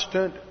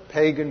constant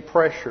pagan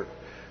pressure.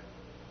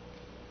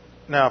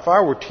 Now, if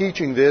I were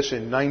teaching this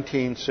in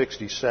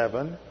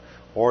 1967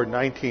 or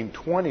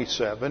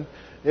 1927,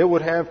 it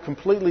would have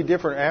completely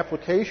different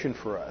application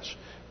for us.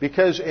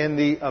 Because in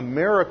the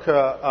America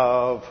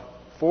of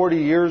 40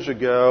 years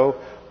ago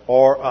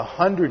or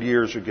 100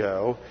 years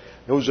ago,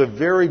 it was a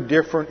very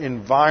different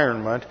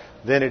environment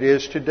than it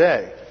is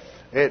today.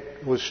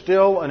 It was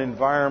still an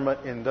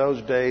environment in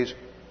those days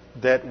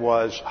that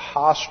was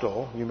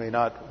hostile. You may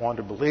not want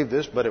to believe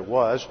this, but it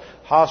was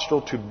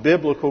hostile to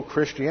biblical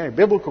Christianity.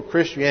 Biblical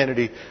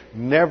Christianity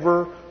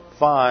never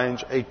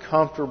finds a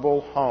comfortable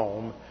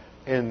home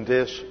in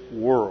this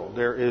world.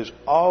 There is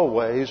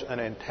always an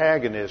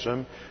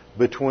antagonism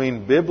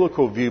between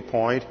biblical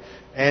viewpoint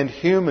and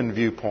human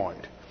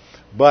viewpoint.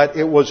 But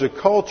it was a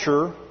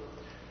culture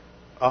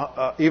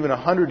even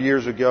 100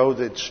 years ago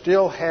that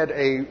still had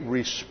a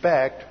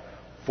respect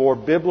for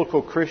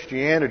biblical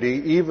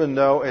Christianity, even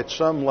though at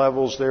some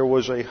levels there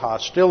was a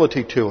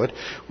hostility to it,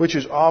 which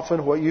is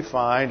often what you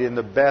find in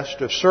the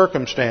best of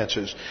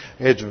circumstances.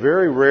 It's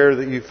very rare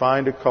that you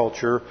find a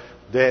culture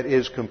that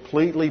is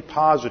completely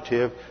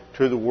positive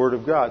to the Word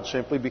of God,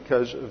 simply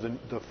because of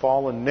the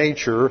fallen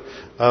nature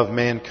of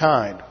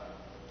mankind.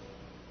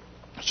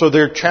 So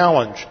they're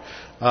challenged.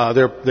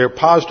 They're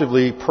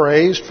positively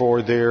praised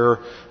for their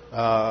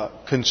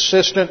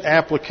consistent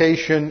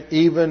application,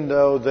 even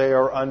though they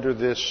are under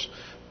this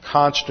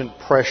constant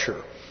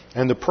pressure.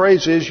 And the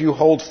praise is, you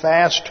hold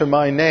fast to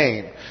my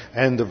name.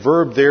 And the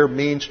verb there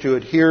means to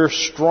adhere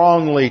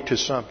strongly to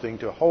something,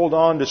 to hold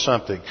on to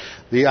something.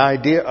 The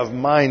idea of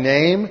my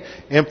name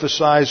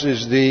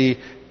emphasizes the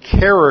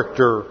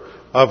character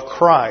of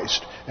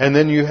Christ. And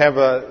then you have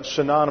a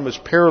synonymous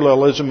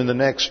parallelism in the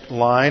next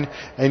line,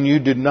 and you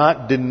did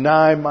not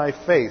deny my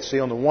faith. See,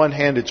 on the one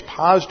hand, it's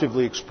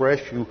positively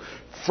expressed. You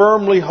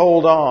firmly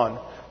hold on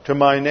to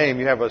my name.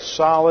 You have a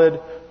solid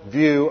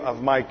view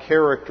of my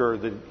character,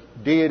 the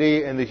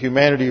deity and the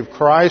humanity of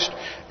Christ,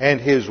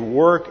 and His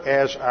work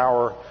as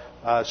our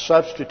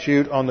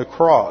substitute on the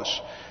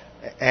cross.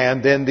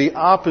 And then the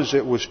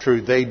opposite was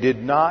true. They did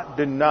not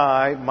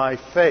deny my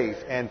faith.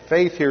 And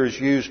faith here is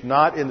used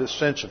not in the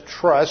sense of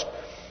trust,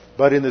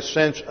 but in the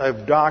sense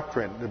of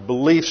doctrine, the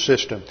belief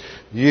system.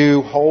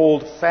 You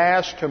hold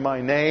fast to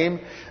my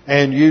name,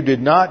 and you did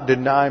not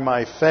deny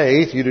my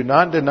faith. You did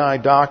not deny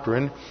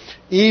doctrine,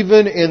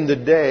 even in the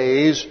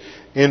days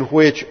in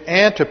which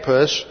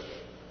Antipas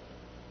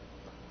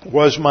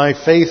was my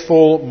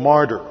faithful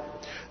martyr.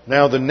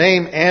 Now, the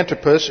name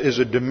Antipas is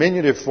a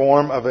diminutive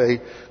form of a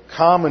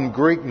common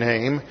Greek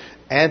name.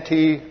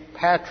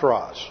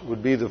 Antipatros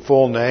would be the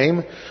full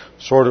name,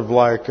 sort of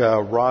like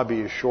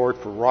Robbie is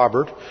short for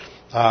Robert.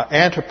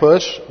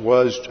 Antipas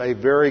was a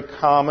very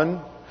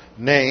common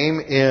name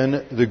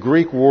in the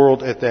Greek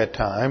world at that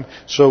time,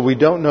 so we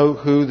don't know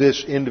who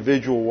this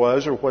individual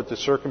was or what the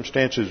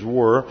circumstances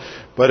were,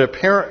 but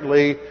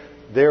apparently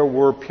there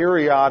were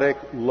periodic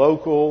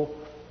local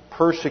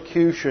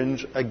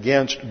persecutions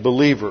against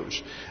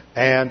believers.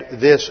 And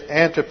this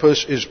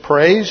Antipas is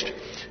praised,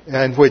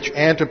 in which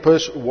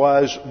Antipas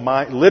was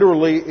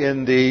literally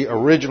in the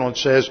original it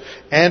says,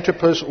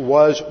 Antipas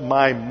was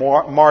my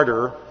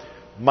martyr,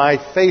 my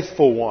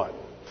faithful one.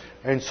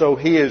 And so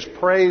he is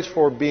praised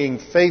for being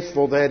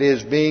faithful, that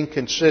is, being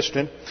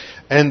consistent.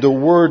 And the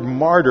word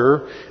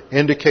martyr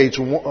indicates,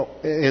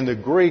 in the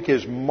Greek,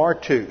 is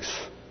martus.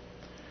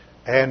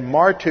 And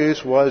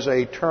martus was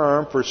a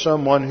term for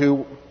someone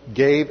who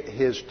gave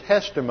his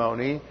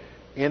testimony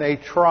in a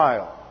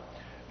trial.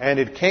 And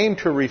it came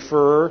to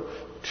refer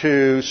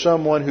to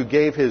someone who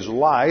gave his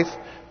life,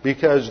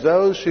 because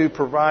those who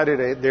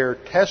provided their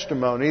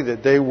testimony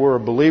that they were a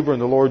believer in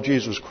the Lord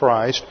Jesus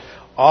Christ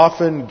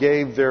often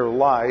gave their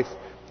life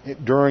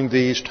during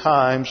these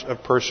times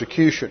of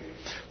persecution.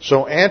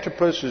 So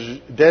Antipas is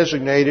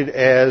designated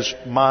as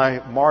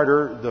my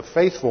martyr, the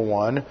faithful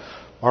one,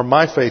 or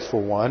my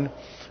faithful one,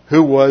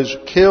 who was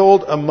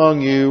killed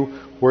among you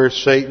where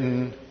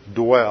Satan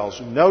dwells.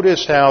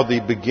 Notice how the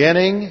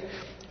beginning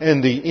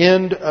and the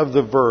end of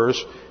the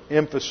verse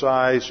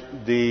emphasize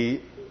the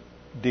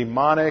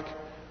demonic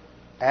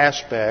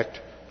aspect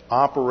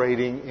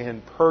operating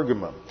in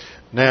Pergamum.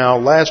 Now,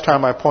 last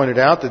time I pointed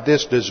out that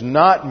this does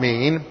not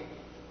mean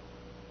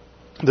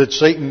that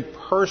Satan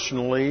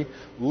personally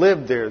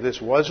lived there.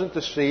 This wasn't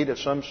the seat of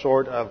some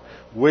sort of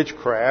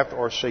witchcraft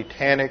or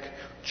satanic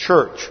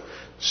church.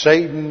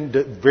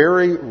 Satan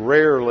very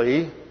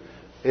rarely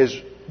is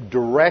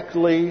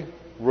directly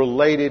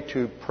related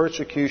to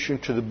persecution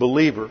to the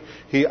believer.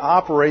 He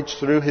operates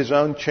through his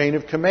own chain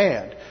of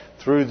command,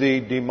 through the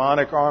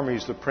demonic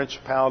armies, the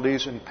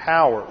principalities and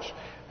powers.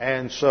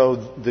 And so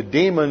the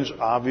demons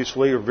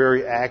obviously are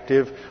very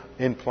active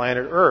in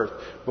planet Earth.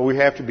 But we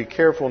have to be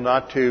careful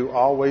not to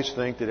always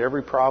think that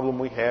every problem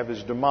we have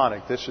is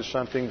demonic. This is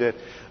something that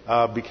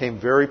became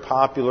very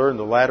popular in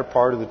the latter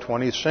part of the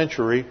 20th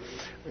century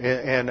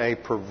in a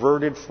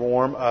perverted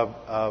form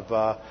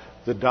of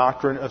the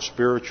doctrine of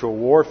spiritual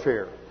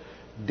warfare.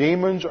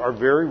 Demons are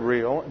very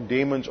real.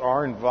 Demons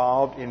are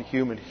involved in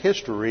human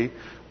history,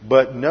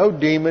 but no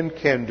demon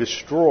can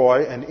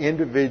destroy an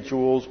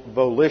individual's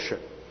volition.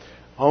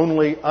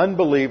 Only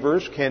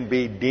unbelievers can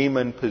be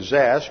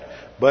demon-possessed,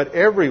 but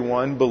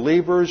everyone,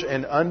 believers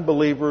and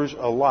unbelievers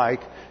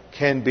alike,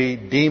 can be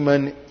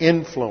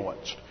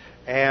demon-influenced.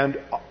 And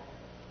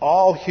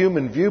all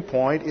human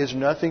viewpoint is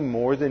nothing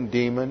more than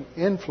demon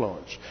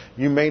influence.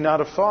 You may not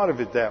have thought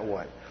of it that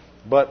way,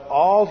 but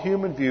all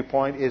human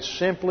viewpoint is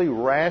simply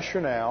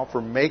rationale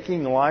for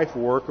making life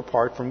work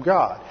apart from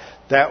God.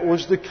 That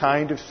was the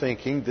kind of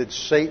thinking that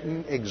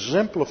Satan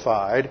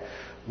exemplified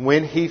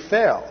when he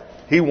fell.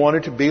 He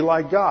wanted to be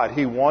like God.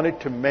 He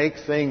wanted to make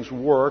things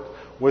work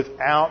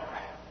without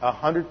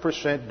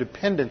 100%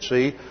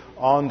 dependency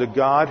on the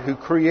God who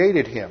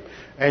created him.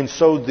 And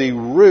so the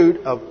root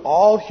of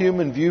all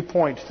human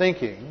viewpoint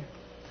thinking,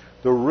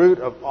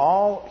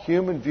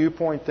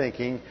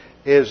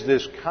 is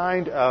this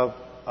kind of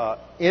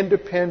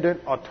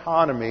independent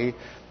autonomy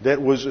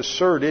that was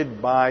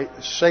asserted by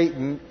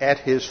Satan at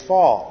his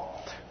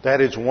fall. That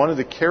is one of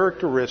the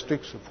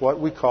characteristics of what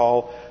we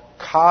call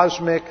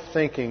cosmic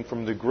thinking,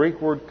 from the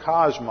Greek word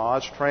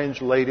cosmos,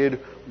 translated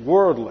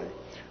worldly.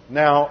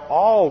 Now,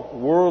 all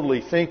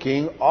worldly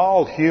thinking,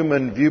 all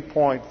human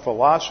viewpoint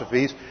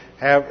philosophies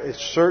have a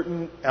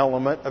certain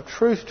element of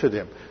truth to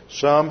them.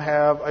 Some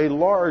have a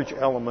large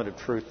element of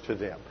truth to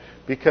them,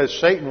 because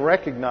Satan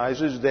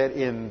recognizes that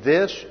in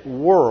this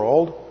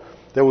world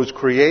that was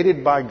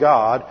created by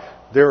God,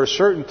 there are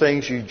certain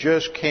things you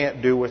just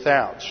can't do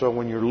without. So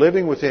when you're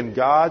living within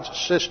God's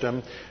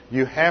system,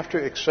 you have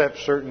to accept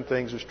certain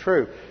things as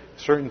true.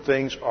 Certain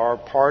things are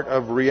part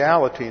of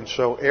reality. And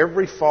so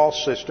every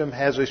false system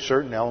has a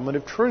certain element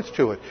of truth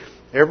to it.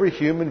 Every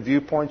human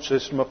viewpoint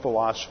system of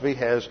philosophy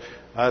has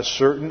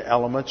certain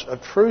elements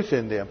of truth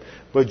in them.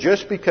 But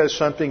just because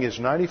something is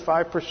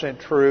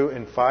 95% true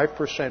and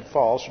 5%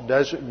 false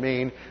doesn't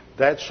mean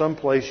that's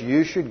someplace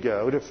you should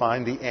go to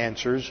find the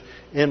answers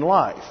in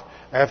life.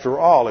 After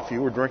all, if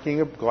you were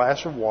drinking a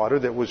glass of water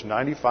that was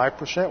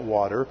 95%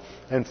 water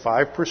and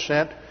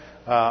 5%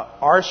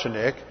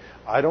 arsenic,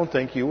 I don't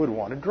think you would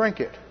want to drink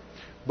it.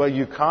 But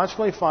you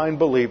constantly find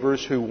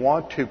believers who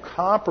want to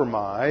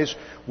compromise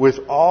with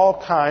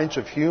all kinds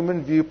of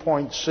human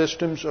viewpoint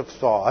systems of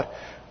thought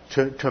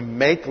to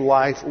make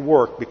life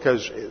work,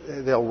 because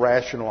they'll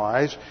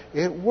rationalize,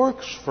 it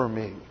works for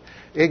me.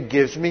 It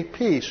gives me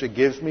peace. It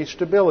gives me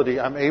stability.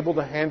 I'm able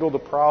to handle the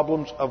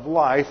problems of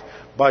life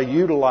by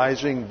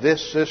utilizing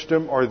this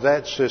system or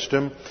that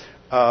system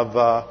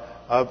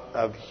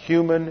of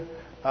human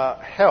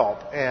help.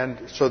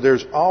 And so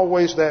there's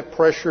always that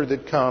pressure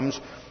that comes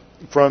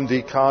from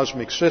the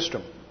cosmic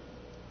system.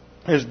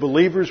 As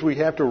believers, we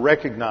have to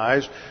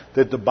recognize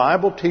that the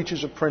Bible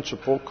teaches a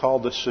principle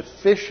called the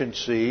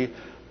sufficiency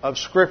of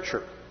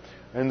Scripture.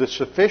 And the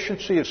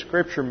sufficiency of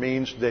Scripture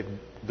means that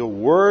the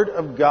Word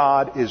of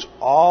God is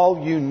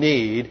all you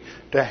need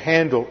to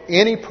handle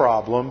any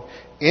problem,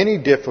 any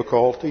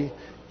difficulty,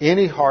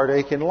 any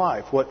heartache in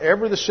life.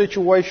 Whatever the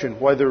situation,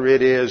 whether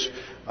it is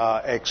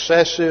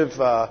excessive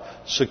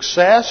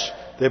success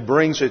that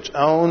brings its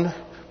own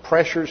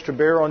pressures to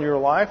bear on your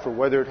life, or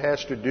whether it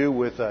has to do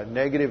with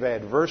negative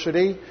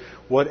adversity,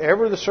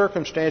 whatever the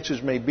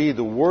circumstances may be,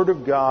 the Word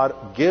of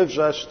God gives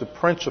us the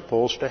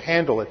principles to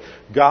handle it.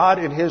 God,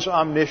 in His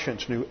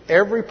omniscience, knew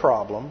every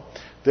problem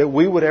that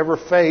we would ever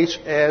face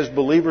as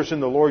believers in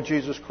the Lord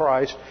Jesus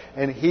Christ,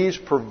 and He's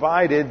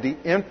provided the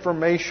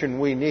information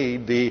we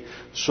need, the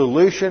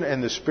solution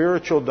and the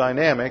spiritual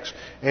dynamics,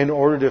 in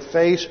order to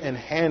face and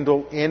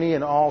handle any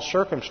and all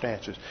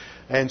circumstances.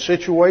 and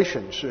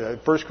situations.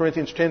 1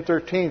 Corinthians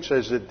 10:13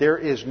 says that there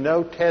is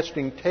no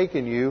testing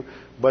taken you,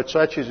 but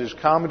such as is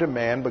common to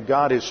man. But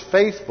God is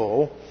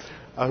faithful,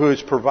 who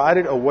has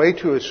provided a way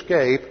to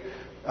escape,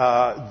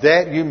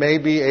 that you may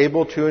be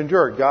able to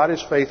endure. God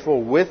is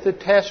faithful with the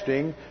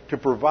testing to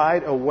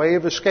provide a way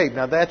of escape.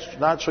 Now that's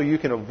not so you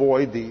can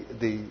avoid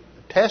the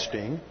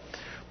testing,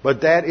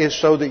 but that is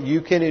so that you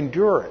can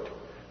endure it,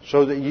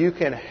 so that you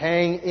can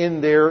hang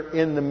in there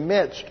in the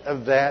midst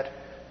of that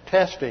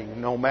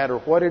testing, no matter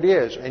what it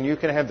is. And you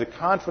can have the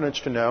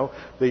confidence to know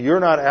that you're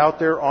not out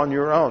there on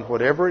your own,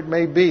 whatever it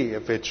may be.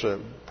 If it's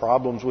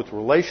problems with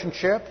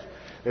relationships,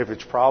 if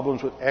it's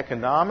problems with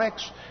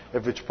economics,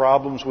 if it's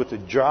problems with a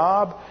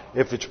job,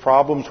 if it's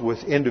problems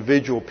with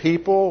individual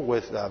people,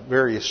 with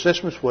various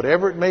systems,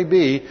 whatever it may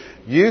be,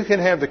 you can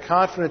have the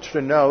confidence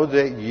to know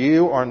that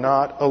you are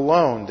not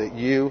alone, that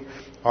you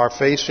are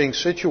facing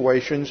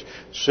situations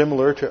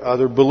similar to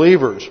other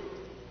believers.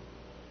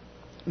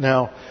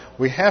 Now,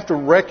 we have to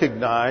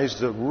recognize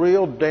the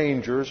real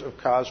dangers of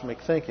cosmic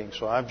thinking.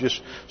 So I've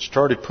just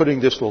started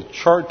putting this little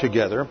chart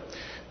together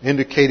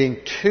indicating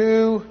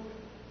two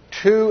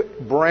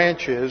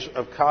branches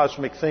of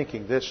cosmic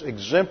thinking. This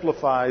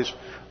exemplifies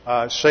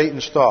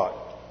Satan's thought,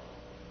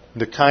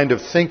 the kind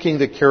of thinking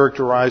that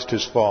characterized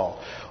his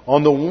fall.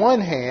 On the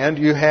one hand,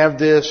 you have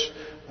this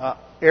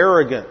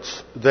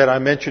arrogance that I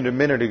mentioned a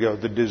minute ago,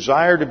 the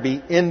desire to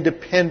be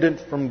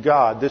independent from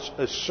God, this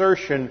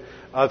assertion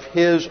of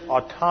His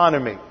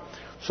autonomy.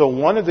 So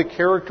one of the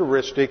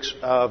characteristics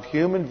of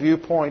human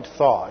viewpoint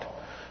thought,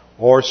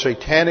 or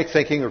satanic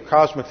thinking, or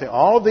cosmic thinking,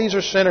 all of these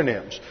are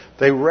synonyms.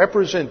 They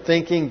represent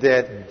thinking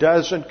that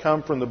doesn't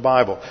come from the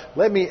Bible.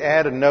 Let me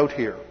add a note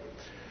here.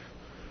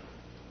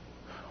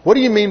 What do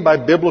you mean by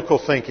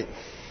biblical thinking?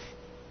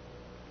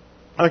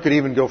 I could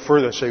even go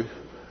further and say,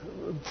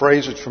 a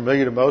phrase that's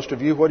familiar to most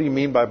of you, what do you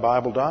mean by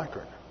Bible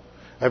doctrine?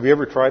 Have you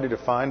ever tried to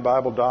define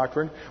Bible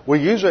doctrine? We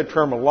use that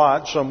term a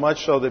lot, so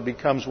much so that it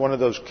becomes one of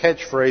those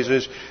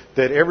catchphrases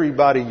that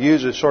everybody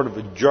uses, sort of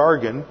a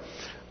jargon.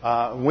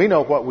 We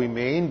know what we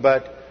mean,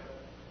 but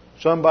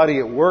somebody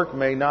at work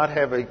may not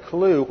have a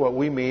clue what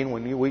we mean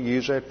when we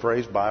use that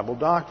phrase Bible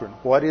doctrine.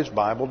 What is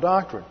Bible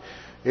doctrine?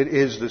 It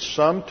is the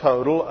sum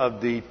total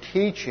of the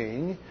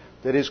teaching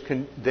that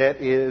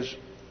is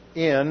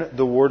in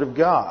the Word of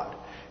God.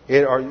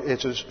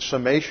 It's a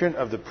summation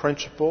of the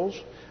principles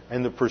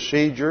and the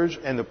procedures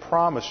and the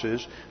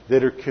promises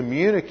that are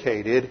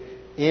communicated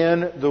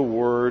in the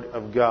Word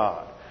of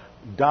God.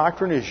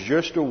 Doctrine is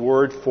just a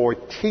word for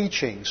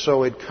teaching,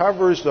 so it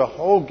covers the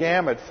whole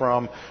gamut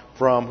from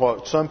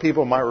what some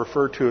people might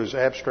refer to as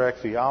abstract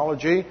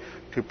theology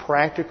to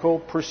practical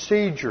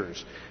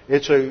procedures.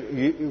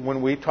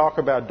 When we talk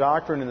about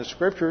doctrine in the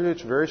Scriptures,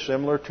 it's very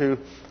similar to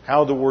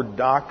how the word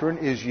doctrine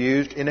is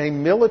used in a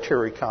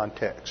military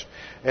context.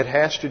 It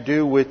has to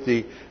do with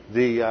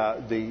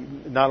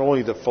not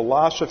only the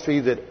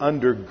philosophy that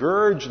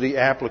undergirds the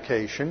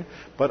application,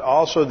 but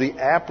also the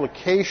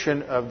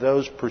application of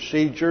those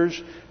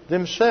procedures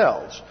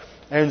themselves.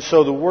 And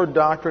so the word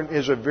doctrine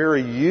is a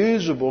very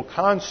usable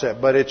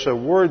concept, but it's a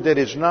word that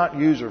is not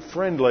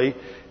user-friendly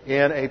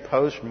in a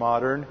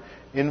postmodern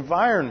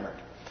environment.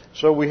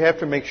 So we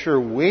have to make sure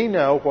we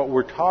know what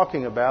we're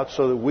talking about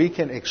so that we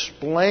can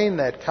explain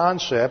that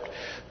concept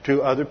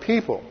to other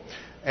people.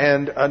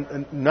 And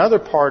another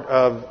part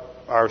of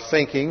our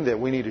thinking that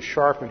we need to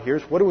sharpen here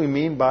is, what do we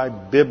mean by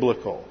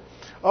biblical?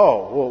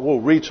 Oh, well, we'll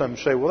read something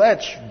and say, well,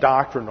 that's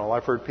doctrinal.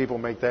 I've heard people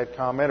make that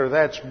comment, or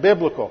that's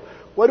biblical.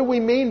 What do we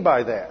mean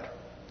by that?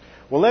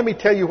 Well, let me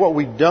tell you what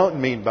we don't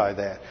mean by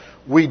that.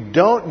 We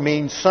don't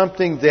mean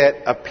something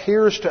that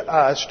appears to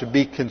us to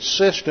be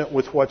consistent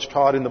with what's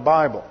taught in the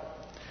Bible.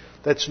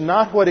 That's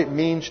not what it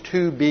means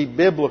to be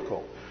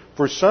biblical.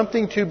 For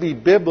something to be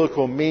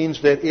biblical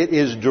means that it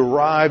is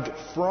derived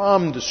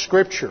from the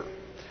Scripture.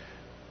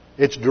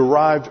 It's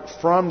derived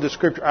from the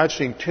Scripture. I've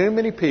seen too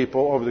many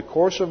people over the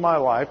course of my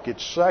life get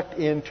sucked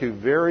into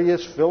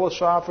various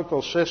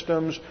philosophical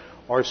systems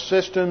or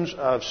systems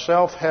of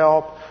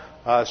self-help,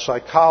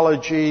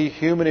 psychology,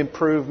 human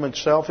improvement,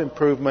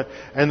 self-improvement,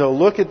 and they'll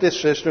look at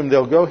this system,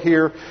 they'll go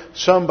hear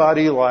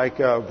somebody like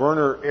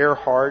Werner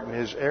Erhard and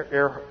his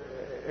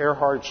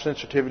Erhard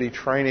sensitivity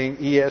training,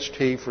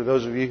 EST, for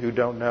those of you who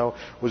don't know,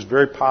 was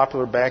very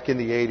popular back in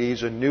the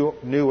 80s, a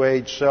new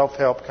age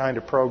self-help kind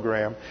of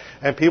program.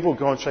 And people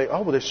go and say,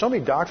 oh, well, there's so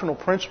many doctrinal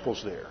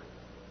principles there.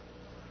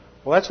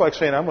 Well, that's like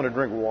saying I'm going to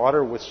drink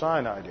water with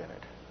cyanide in it.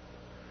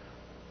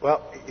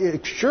 Well,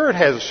 it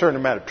has a certain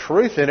amount of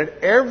truth in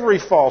it. Every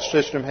false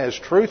system has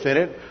truth in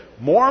it.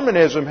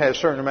 Mormonism has a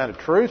certain amount of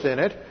truth in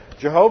it.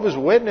 Jehovah's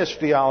Witness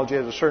theology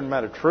has a certain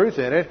amount of truth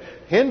in it.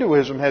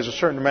 Hinduism has a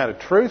certain amount of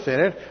truth in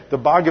it. The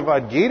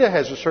Bhagavad Gita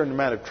has a certain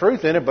amount of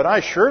truth in it, but I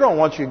sure don't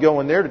want you to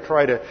go in there to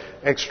try to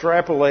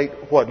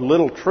extrapolate what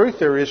little truth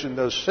there is in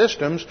those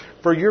systems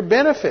for your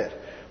benefit,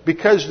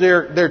 because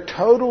they're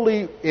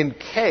totally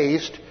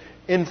encased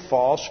in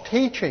false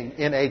teaching,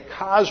 in a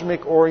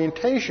cosmic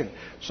orientation.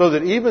 So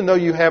that even though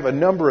you have a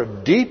number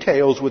of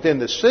details within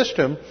the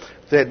system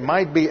that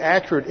might be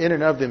accurate in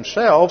and of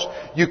themselves,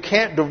 you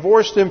can't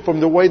divorce them from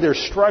the way they're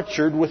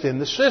structured within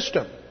the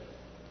system.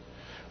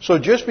 So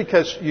just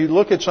because you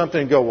look at something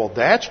and go, well,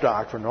 that's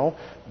doctrinal,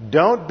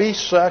 don't be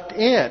sucked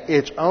in.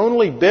 It's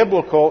only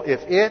biblical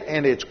if it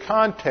and its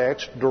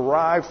context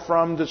derive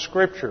from the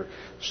Scripture.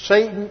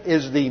 Satan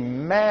is the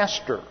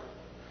master.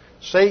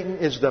 Satan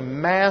is the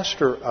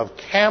master of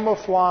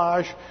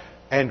camouflage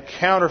and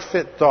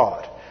counterfeit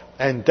thought.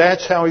 And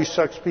that's how he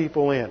sucks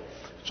people in.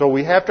 So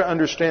we have to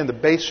understand the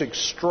basic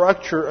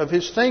structure of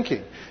his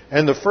thinking.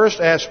 And the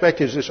first aspect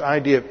is this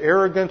idea of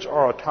arrogance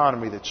or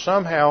autonomy, that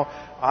somehow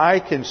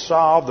I can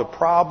solve the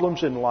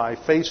problems in life,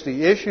 face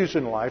the issues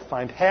in life,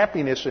 find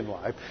happiness in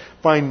life,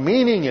 find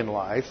meaning in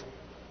life,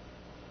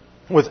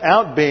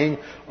 without being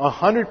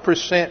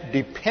 100%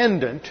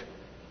 dependent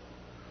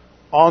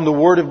on the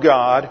Word of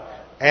God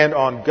and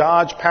on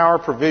God's power,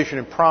 provision,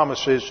 and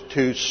promises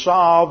to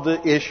solve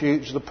the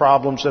issues, the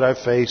problems that I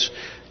face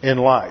in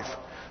life.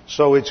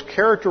 So it's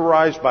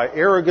characterized by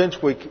arrogance,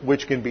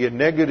 which can be a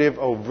negative,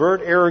 overt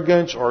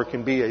arrogance, or it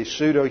can be a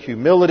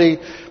pseudo-humility,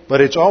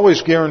 but it's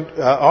always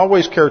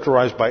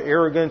characterized by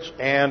arrogance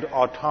and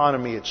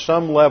autonomy at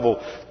some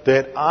level,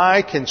 that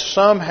I can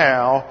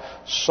somehow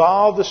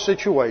solve the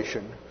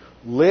situation,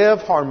 live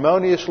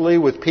harmoniously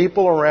with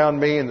people around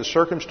me and the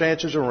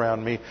circumstances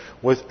around me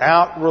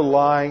without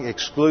relying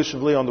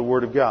exclusively on the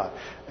Word of God.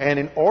 And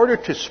in order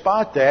to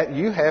spot that,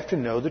 you have to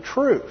know the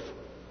truth.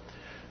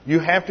 You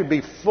have to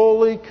be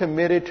fully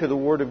committed to the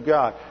Word of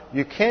God.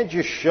 You can't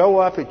just show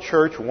up at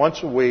church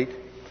once a week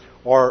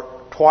or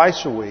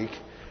twice a week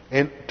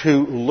and to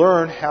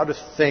learn how to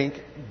think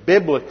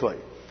biblically.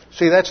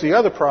 See, that's the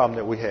other problem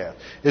that we have,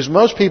 is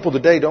most people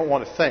today don't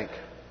want to think.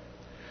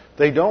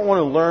 They don't want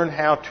to learn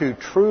how to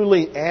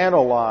truly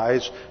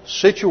analyze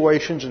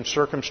situations and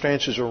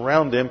circumstances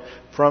around them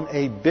from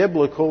a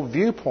biblical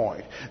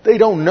viewpoint. They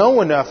don't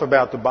know enough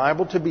about the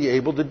Bible to be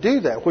able to do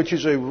that, which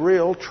is a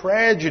real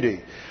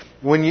tragedy.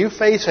 When you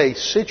face a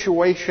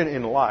situation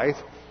in life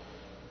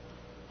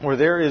where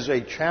there is a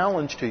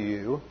challenge to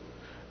you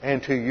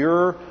and to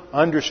your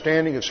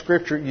understanding of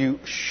Scripture, you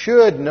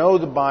should know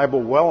the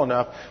Bible well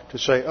enough to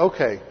say,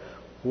 okay,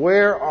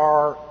 where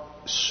are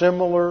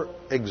similar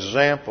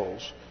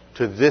examples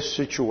to this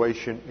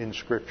situation in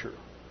Scripture?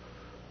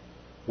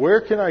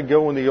 Where can I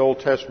go in the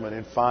Old Testament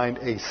and find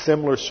a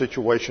similar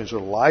situation as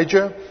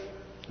Elijah,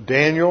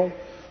 Daniel,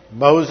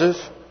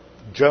 Moses,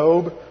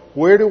 Job?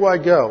 Where do I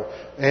go?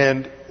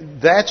 And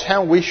that's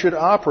how we should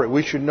operate.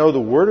 We should know the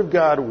Word of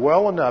God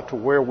well enough to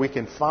where we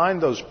can find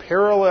those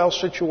parallel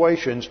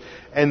situations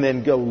and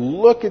then go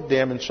look at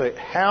them and say,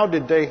 how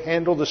did they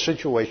handle the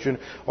situation,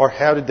 or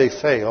how did they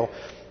fail?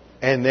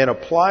 And then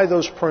apply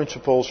those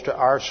principles to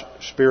our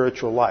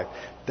spiritual life.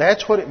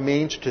 That's what it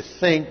means to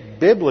think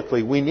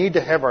biblically. We need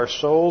to have our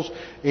souls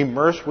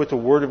immersed with the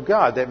Word of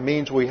God. That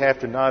means we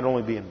have to not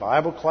only be in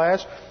Bible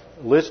class,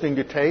 listening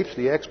to tapes,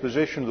 the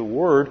exposition of the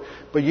Word,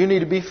 but you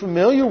need to be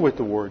familiar with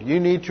the Word. You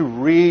need to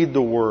read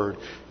the Word.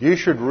 You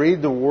should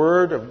read the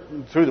Word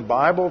through the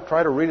Bible.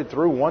 Try to read it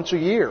through once a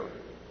year.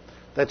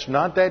 That's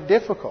not that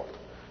difficult.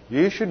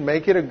 You should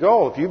make it a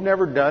goal. If you've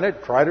never done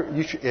it, try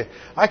to.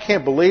 I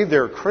can't believe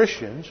there are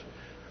Christians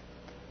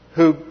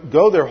who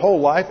go their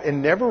whole life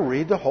and never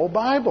read the whole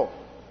Bible.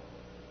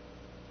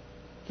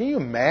 Can you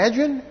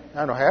imagine?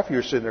 I know half of you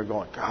are sitting there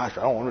going, gosh,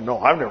 I don't want to know.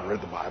 I've never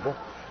read the Bible.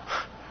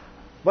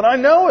 But I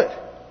know it.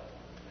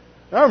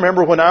 I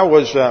remember when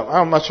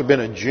I must have been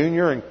a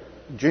junior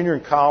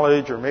in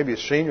college, or maybe a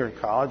senior in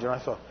college, and I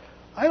thought,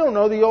 I don't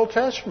know the Old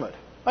Testament.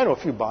 I know a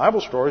few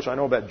Bible stories. I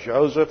know about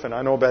Joseph, and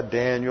I know about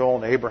Daniel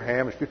and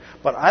Abraham,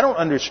 but I don't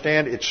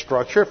understand its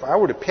structure. If I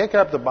were to pick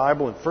up the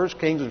Bible in 1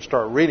 Kings and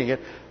start reading it,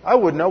 I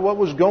wouldn't know what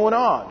was going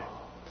on.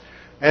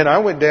 And I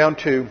went down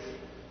to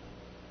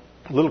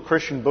a little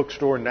Christian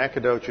bookstore in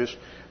Nacogdoches,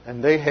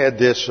 and they had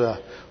this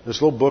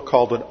little book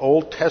called an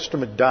Old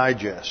Testament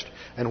Digest.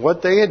 And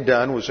what they had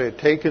done was they had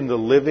taken the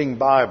Living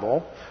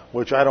Bible,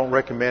 which I don't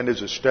recommend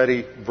as a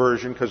study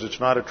version because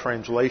it's not a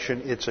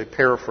translation, it's a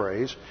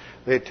paraphrase.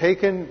 They had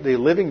taken the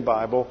Living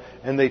Bible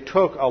and they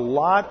took a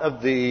lot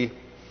of the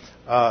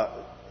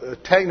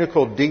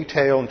technical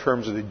detail in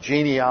terms of the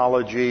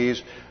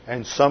genealogies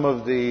and some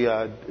of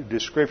the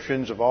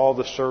descriptions of all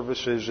the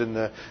services and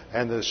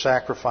the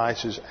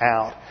sacrifices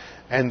out.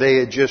 And they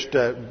had just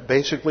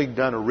basically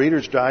done a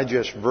Reader's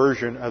Digest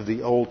version of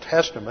the Old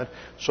Testament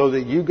so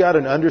that you got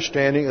an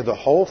understanding of the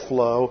whole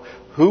flow,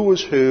 who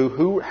was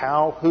who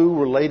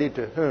related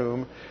to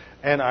whom.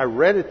 And I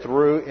read it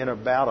through in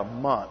about a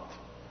month.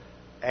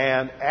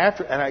 And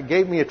it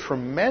gave me a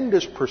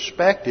tremendous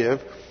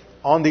perspective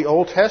on the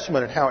Old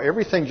Testament and how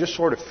everything just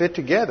sort of fit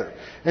together.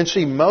 And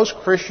see, most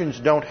Christians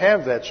don't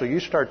have that. So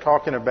you start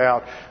talking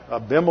about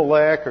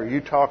Abimelech, or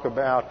you talk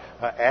about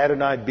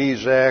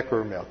Adonai-Bezek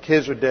or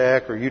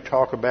Melchizedek, or you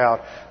talk about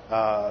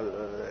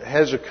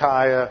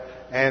Hezekiah,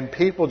 and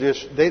people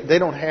just, they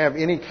don't have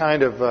any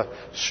kind of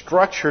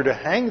structure to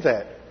hang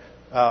that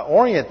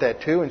orient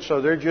that to, and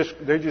so they're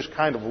just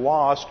kind of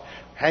lost,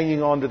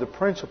 hanging on to the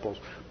principles.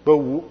 But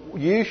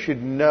you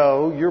should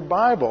know your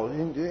Bible.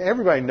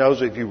 Everybody knows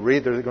that if you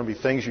read, there are going to be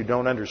things you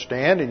don't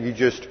understand, and you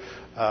just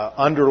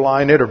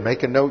underline it or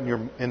make a note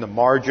in the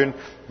margin,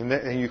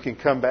 and you can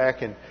come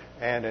back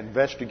and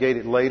investigate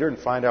it later and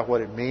find out what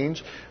it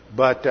means.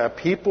 But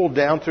people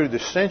down through the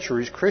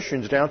centuries,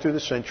 Christians down through the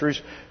centuries,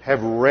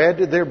 have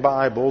read their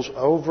Bibles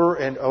over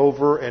and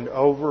over and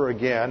over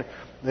again.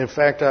 In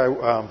fact,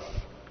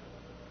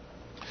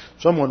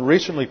 someone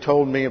recently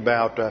told me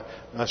about,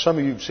 some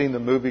of you have seen the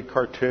movie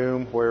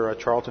Khartoum, where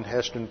Charlton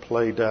Heston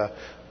played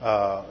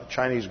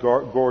Chinese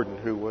Gordon,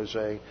 who was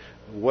a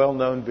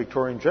well-known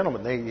Victorian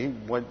gentleman.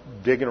 He went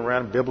digging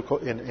around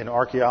in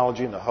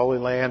archaeology in the Holy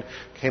Land,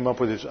 came up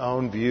with his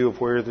own view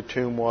of where the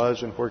tomb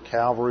was and where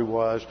Calvary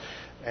was,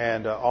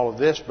 and all of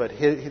this. But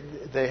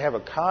they have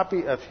a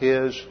copy of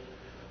his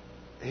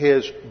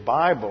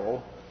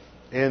Bible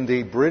in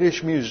the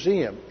British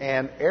Museum,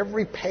 and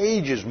every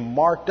page is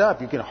marked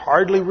up. You can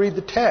hardly read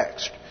the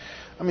text.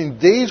 I mean,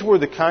 these were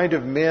the kind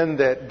of men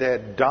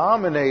that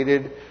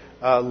dominated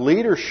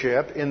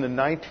leadership in the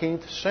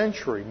 19th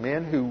century.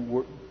 Men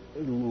who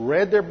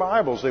read their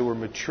Bibles. They were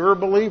mature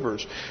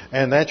believers,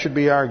 and that should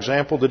be our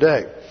example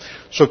today.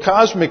 So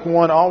Cosmic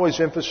One always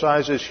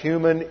emphasizes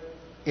human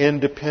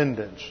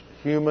independence,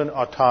 human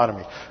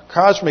autonomy.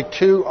 Cosmic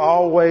Two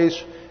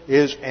always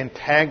is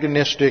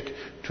antagonistic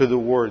to the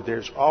Word.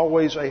 There's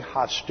always a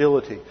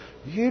hostility.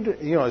 You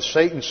know, as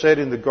Satan said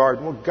in the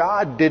garden, well,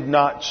 God did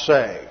not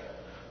say.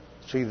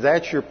 See,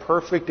 that's your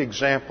perfect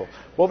example.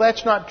 Well,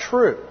 that's not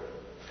true.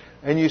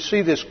 And you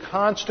see this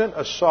constant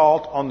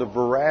assault on the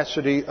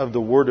veracity of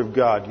the Word of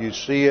God. You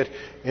see it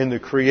in the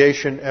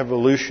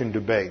creation-evolution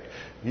debate.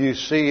 You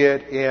see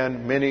it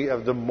in many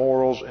of the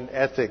morals and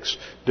ethics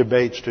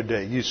debates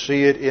today. You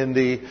see it in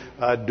the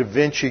Da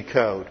Vinci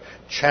Code,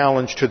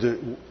 challenge to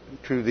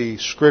the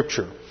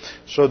Scripture.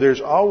 So there's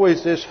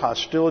always this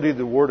hostility to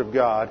the Word of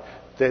God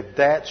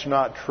that's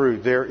not true.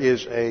 There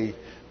is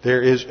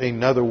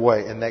another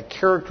way, and that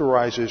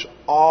characterizes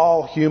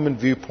all human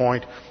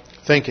viewpoint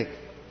thinking.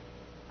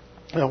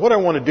 Now, what I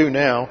want to do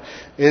now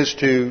is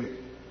to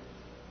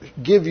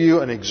give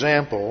you an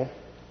example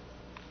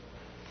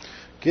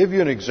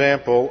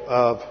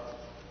of,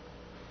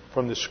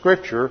 from the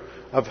Scripture,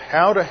 of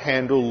how to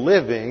handle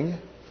living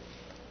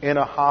in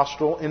a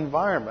hostile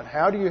environment.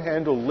 How do you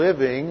handle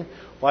living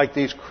like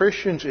these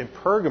Christians in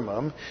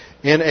Pergamum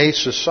in a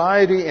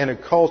society and a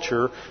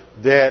culture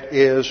that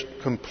is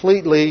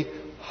completely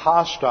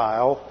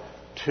hostile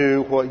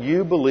to what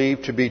you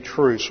believe to be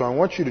true? So I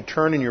want you to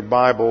turn in your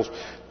Bibles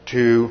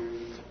to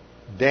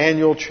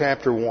Daniel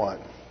chapter 1.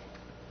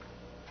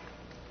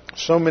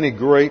 So many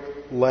great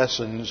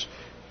lessons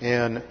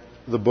in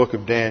the book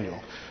of Daniel.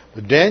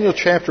 But Daniel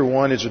chapter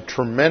 1 is a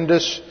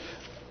tremendous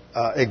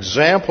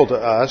example to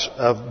us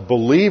of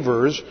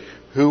believers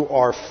who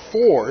are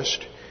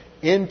forced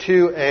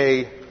into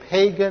a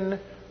pagan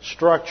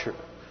structure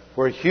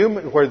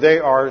where they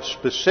are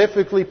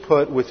specifically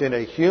put within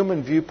a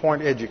human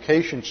viewpoint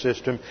education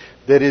system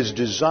that is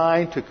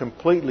designed to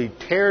completely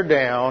tear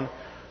down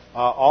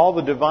all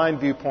the divine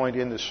viewpoint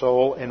in the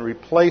soul and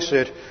replace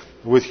it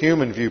with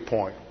human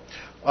viewpoint.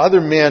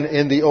 Other men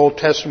in the Old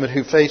Testament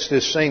who faced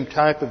this same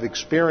type of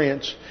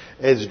experience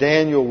as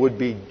Daniel would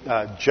be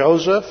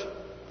Joseph.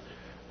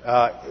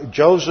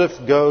 Joseph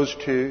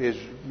is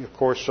of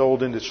course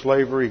sold into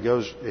slavery.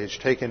 Is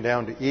taken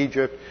down to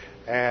Egypt,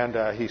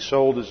 and he's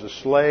sold as a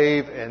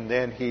slave, and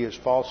then he is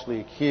falsely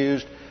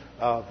accused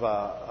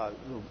of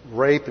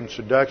rape and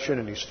seduction,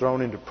 and he's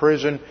thrown into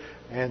prison.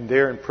 And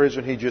there in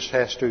prison, he just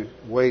has to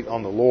wait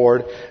on the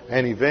Lord.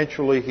 And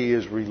eventually he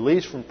is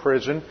released from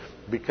prison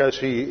because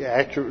he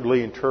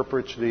accurately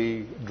interprets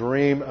the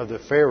dream of the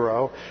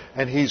Pharaoh.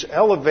 And he's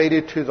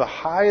elevated to the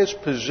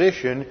highest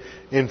position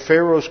in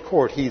Pharaoh's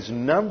court. He's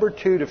number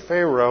 2 to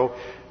Pharaoh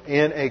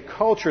in a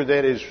culture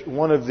that is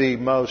one of the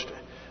most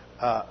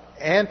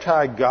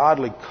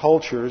anti-godly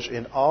cultures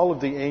in all of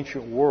the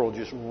ancient world.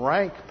 Just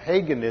rank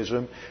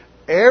paganism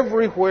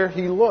everywhere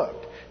he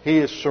looked. He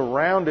is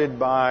surrounded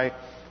by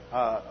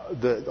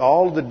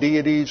all the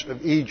deities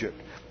of Egypt.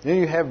 Then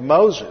you have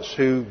Moses,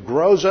 who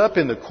grows up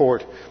in the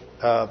court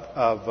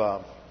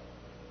of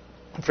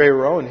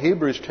Pharaoh, and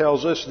Hebrews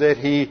tells us that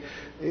he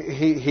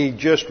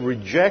just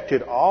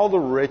rejected all the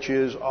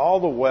riches, all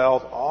the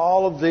wealth,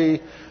 all of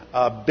the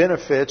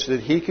benefits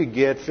that he could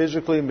get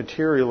physically and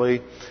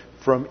materially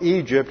from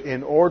Egypt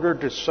in order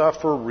to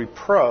suffer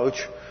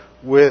reproach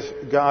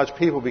with God's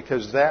people,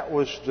 because that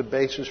was the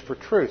basis for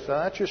truth.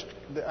 Now, that's just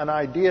an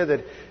idea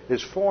that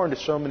is foreign to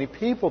so many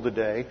people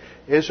today,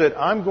 is that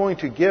I'm going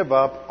to give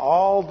up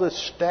all the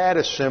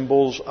status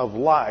symbols of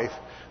life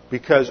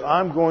because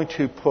I'm going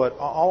to put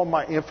all of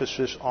my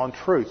emphasis on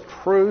truth.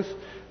 Truth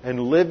and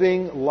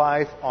living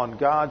life on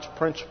God's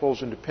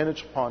principles and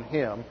dependence upon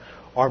Him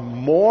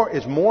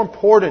is more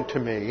important to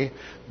me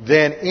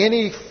than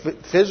any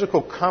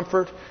physical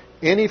comfort,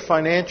 any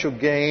financial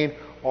gain,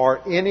 or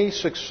any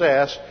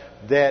success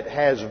that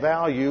has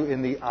value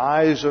in the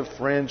eyes of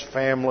friends,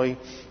 family,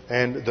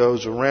 and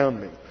those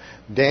around me.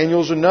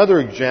 Daniel's another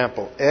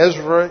example.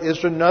 Ezra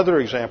is another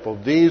example.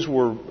 These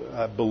were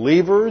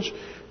believers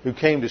who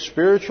came to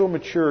spiritual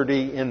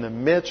maturity in the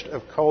midst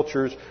of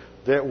cultures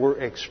that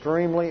were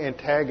extremely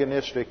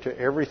antagonistic to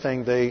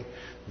everything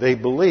they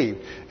believed.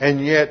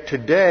 And yet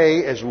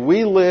today, as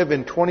we live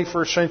in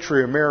 21st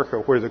century America,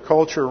 where the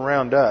culture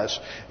around us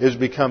is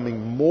becoming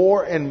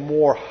more and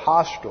more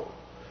hostile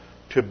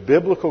to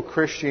biblical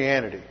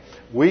Christianity,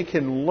 we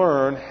can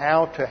learn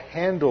how to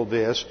handle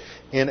this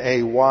in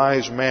a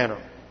wise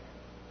manner.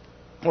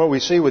 What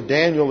we see with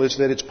Daniel is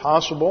that it's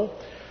possible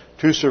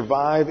to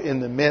survive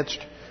in the midst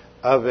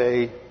of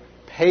a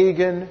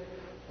pagan,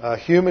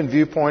 human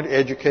viewpoint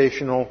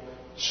educational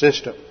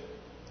system.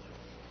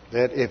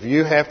 That if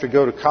you have to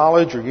go to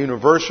college or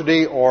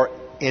university, or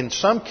in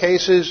some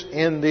cases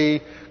in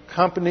the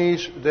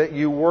companies that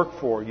you work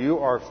for, you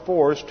are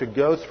forced to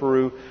go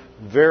through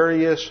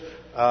various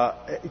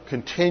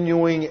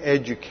continuing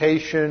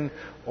education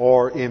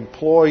or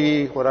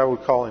what I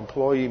would call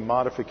employee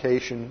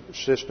modification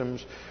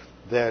systems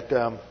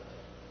that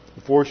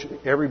force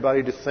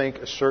everybody to think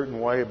a certain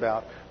way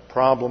about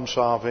problem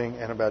solving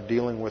and about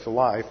dealing with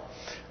life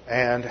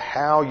and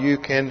how you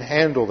can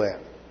handle that.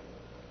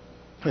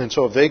 And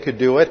so if they could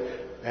do it,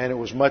 and it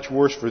was much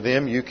worse for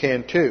them, you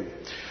can too.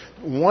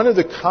 One of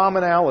the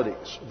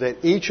commonalities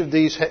that each of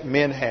these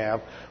men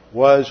have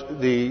was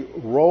the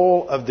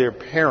role of their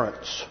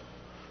parents.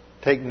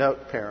 Take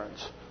note,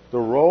 parents. The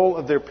role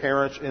of their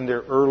parents in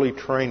their early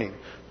training.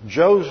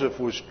 Joseph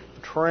was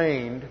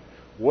trained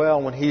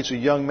well when he's a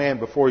young man.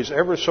 Before he's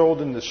ever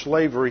sold into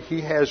slavery,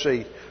 he has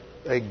a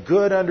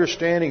good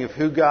understanding of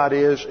who God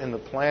is and the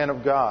plan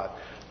of God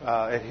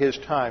at his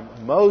time.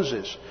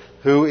 Moses,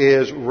 who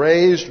is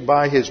raised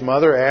by his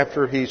mother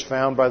after he's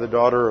found by the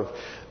daughter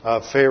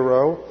of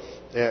Pharaoh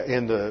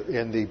in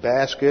the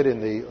basket,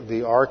 in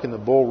the ark, in the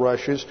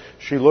bulrushes.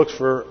 She looks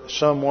for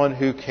someone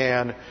who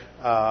can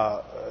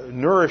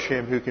nourish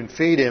him, who can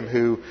feed him,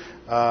 who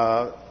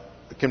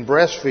can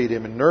breastfeed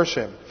him and nurse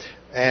him.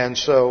 And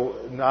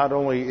so not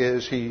only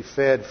is he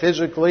fed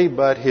physically,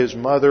 but his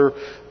mother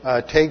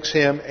takes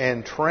him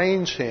and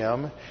trains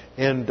him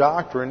in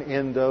doctrine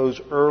in those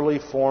early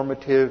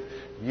formative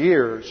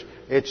years.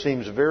 It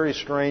seems very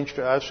strange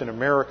to us in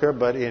America,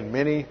 but in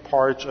many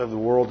parts of the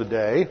world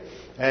today,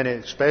 and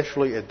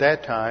especially at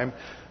that time,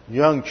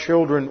 young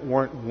children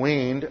weren't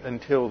weaned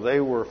until they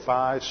were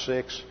 5,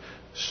 6,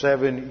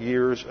 7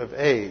 years of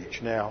age.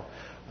 Now,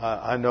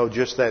 I know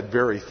just that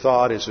very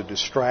thought is a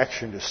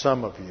distraction to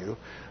some of you.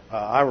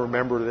 I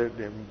remember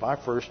that in my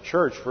first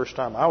church, first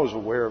time I was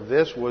aware of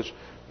this was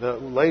the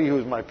lady who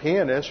was my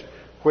pianist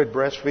quit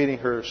breastfeeding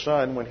her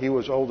son when he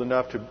was old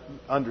enough to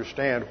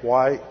understand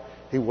why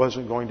he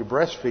wasn't going to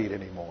breastfeed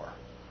anymore.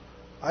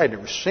 I had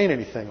never seen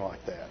anything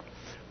like that.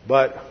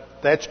 But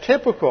that's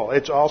typical.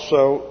 It's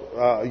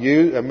also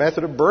a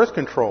method of birth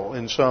control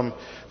in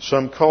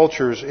some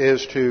cultures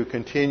is to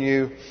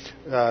continue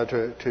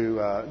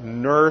to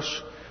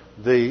nurse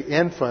the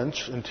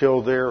infants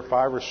until they're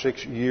 5 or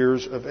 6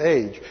 years of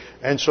age.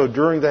 And so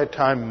during that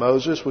time,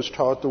 Moses was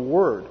taught the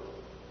Word.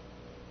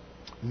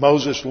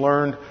 Moses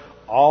learned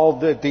all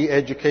that the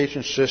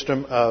education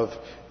system of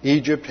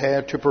Egypt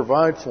had to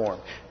provide for him.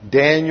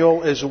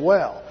 Daniel as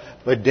well.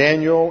 But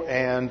Daniel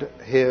and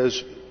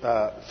his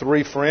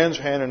 3 friends,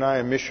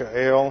 Hananiah,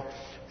 Mishael,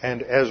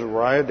 and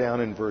Azariah, down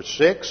in verse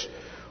 6,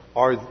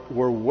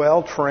 were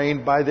well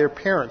trained by their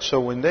parents. So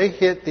when they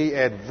hit the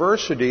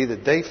adversity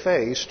that they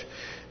faced,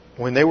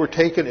 when they were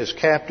taken as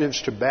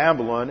captives to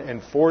Babylon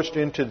and forced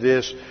into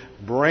this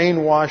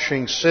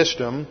brainwashing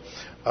system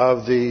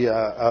of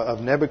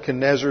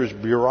Nebuchadnezzar's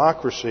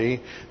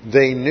bureaucracy,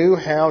 they knew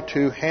how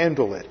to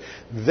handle it.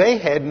 They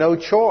had no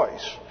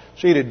choice.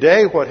 See,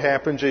 today what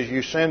happens is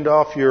you send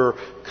off your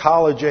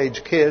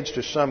college-age kids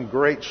to some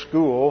great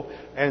school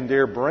and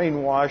they're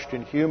brainwashed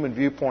in human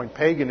viewpoint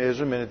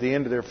paganism, and at the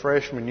end of their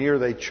freshman year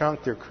they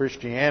chunk their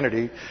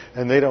Christianity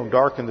and they don't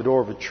darken the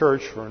door of a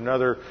church for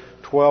another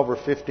 12 or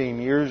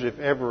 15 years, if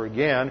ever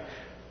again.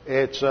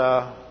 It's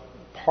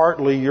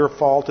partly your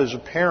fault as a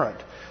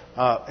parent.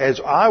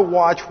 As I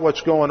watch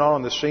what's going on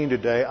in the scene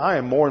today, I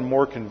am more and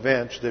more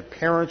convinced that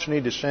parents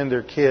need to send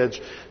their kids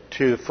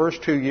to the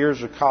first 2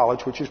 years of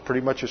college, which is pretty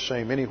much the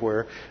same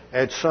anywhere,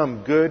 at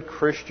some good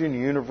Christian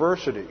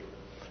university.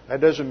 That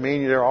doesn't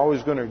mean they're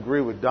always going to agree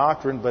with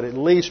doctrine, but at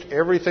least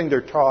everything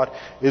they're taught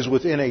is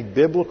within a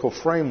biblical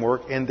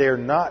framework, and they're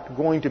not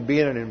going to be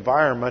in an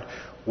environment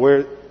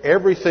where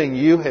everything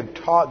you have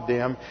taught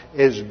them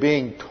is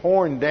being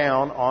torn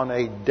down on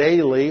a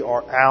daily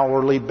or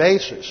hourly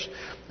basis.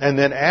 And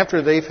then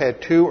after they've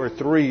had 2 or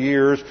 3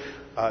 years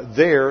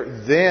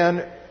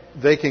then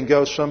they can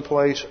go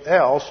someplace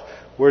else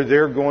where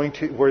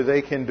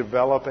they can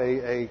develop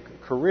a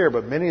career.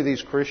 But many of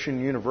these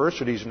Christian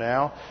universities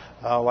now,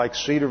 like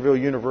Cedarville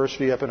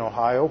University up in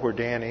Ohio, where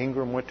Dan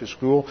Ingram went to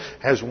school,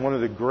 has one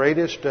of the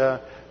greatest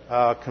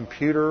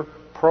computer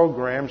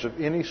programs of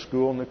any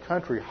school in the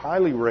country,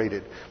 highly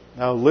rated.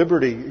 Now,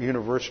 Liberty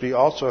University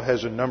also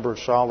has a number of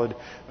solid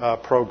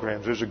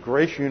programs. There's a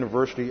Grace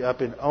University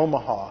up in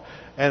Omaha.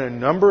 And a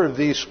number of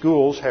these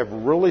schools have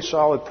really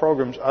solid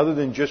programs other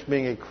than just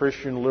being a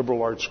Christian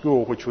liberal arts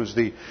school, which was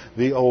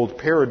the old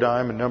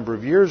paradigm a number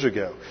of years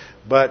ago.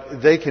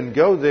 But they can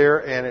go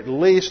there and at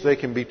least they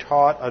can be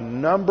taught a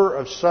number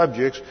of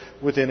subjects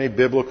within a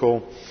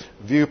biblical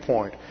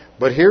viewpoint.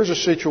 But here's a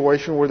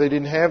situation where they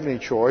didn't have any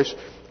choice,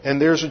 and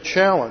there's a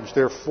challenge.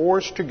 They're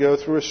forced to go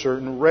through a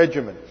certain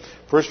regimen.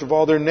 First of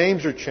all, their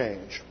names are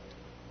changed.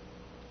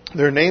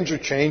 Their names are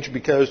changed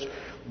because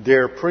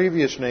their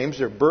previous names,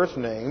 their birth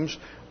names,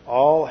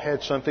 all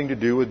had something to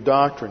do with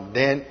doctrine.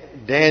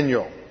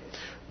 Daniel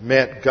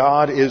meant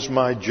God is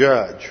my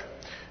judge.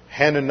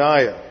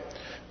 Hananiah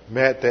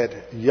meant that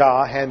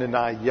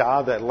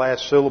Hananiah, that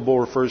last syllable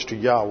refers to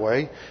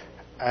Yahweh.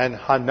 And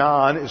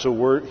Hanan is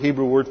a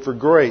Hebrew word for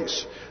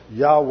grace.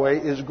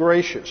 Yahweh is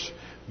gracious.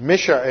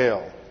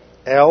 Mishael,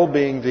 El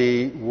being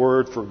the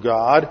word for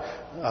God.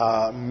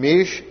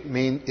 Mish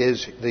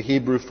is the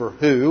Hebrew for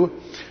who.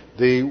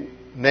 The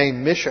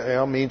name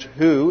Mishael means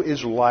who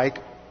is like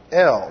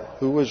El,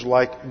 who is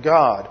like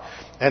God.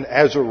 And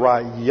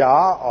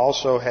Azariah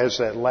also has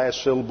that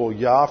last syllable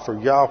Yah for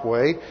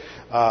Yahweh.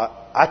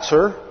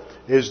 Atzer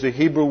is the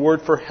Hebrew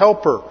word for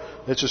helper.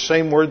 It's the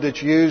same word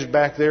that's used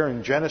back there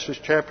in Genesis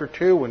chapter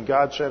 2 when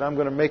God said, I'm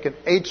going to make an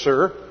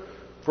Atzer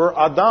for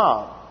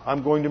Adam.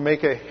 I'm going to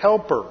make a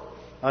helper,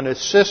 an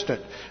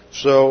assistant.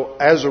 So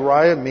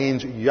Azariah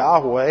means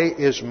Yahweh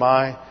is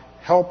my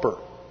helper.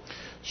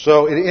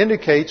 So it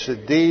indicates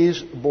that these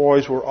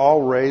boys were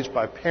all raised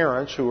by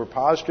parents who were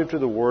positive to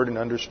the Word and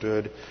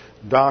understood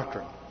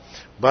doctrine.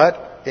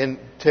 But in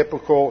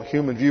typical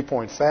human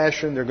viewpoint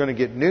fashion, they're going to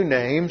get new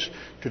names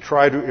to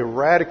try to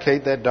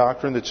eradicate that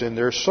doctrine that's in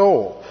their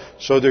soul.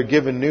 So they're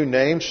given new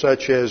names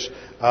such as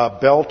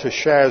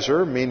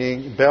Belteshazzar,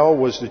 meaning Bel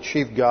was the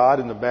chief god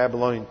in the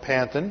Babylonian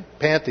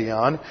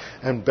pantheon,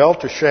 and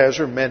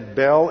Belteshazzar meant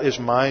Bel is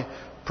my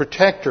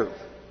protector.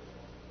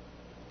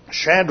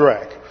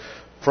 Shadrach,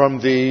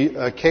 from the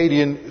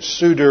Akkadian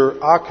Suder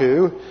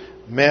Aku,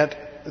 meant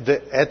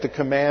at the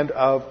command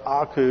of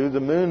Aku,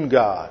 the moon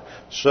god.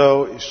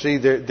 So, see,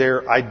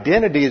 their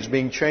identity is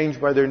being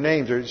changed by their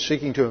names. They're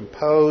seeking to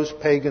impose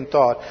pagan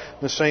thought.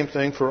 The same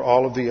thing for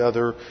all of the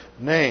other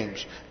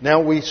names.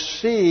 Now, we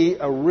see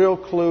a real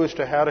clue as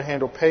to how to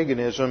handle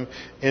paganism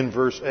in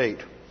verse 8.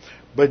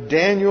 But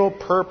Daniel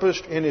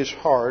purposed in his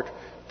heart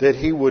that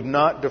he would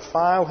not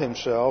defile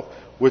himself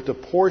with the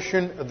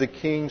portion of the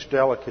king's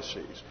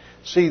delicacies.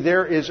 See,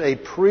 there is a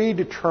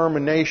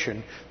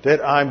predetermination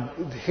that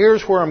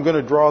here's where I'm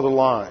going to draw the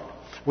line.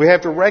 We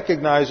have to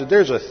recognize that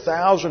there's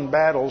 1,000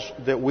 battles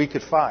that we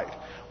could fight.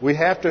 We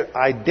have to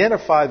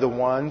identify the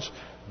ones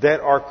that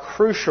are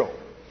crucial.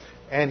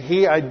 And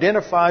he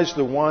identifies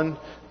the one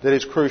that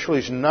is crucial.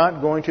 He's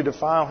not going to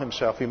defile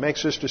himself. He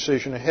makes this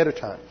decision ahead of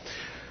time.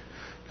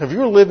 Now, if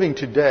you're living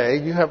today,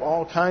 you have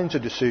all kinds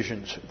of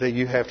decisions that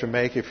you have to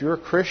make if you're a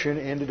Christian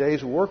in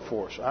today's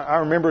workforce. I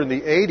remember in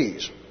the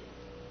 80s,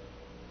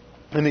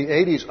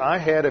 I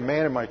had a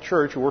man in my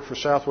church who worked for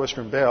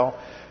Southwestern Bell,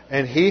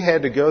 and he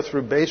had to go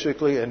through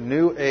basically a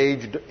New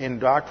Age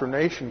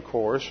indoctrination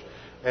course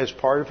as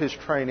part of his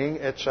training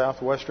at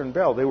Southwestern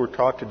Bell. They were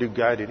taught to do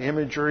guided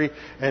imagery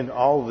and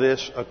all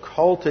this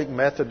occultic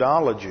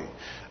methodology.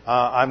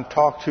 I've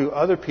talked to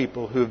other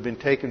people who have been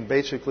taken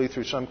basically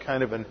through some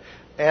kind of an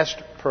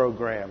EST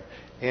program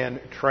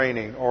in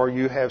training, or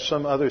you have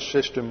some other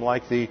system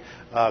like the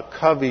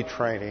Covey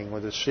training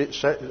with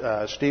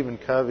Stephen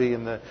Covey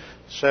and the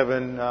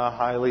 7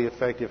 highly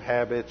effective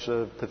habits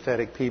of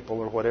pathetic people,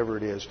 or whatever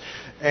it is.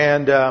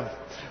 And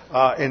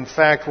in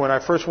fact, when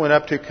I first went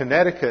up to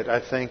Connecticut,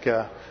 I think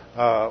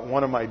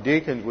one of my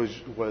deacons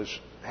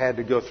had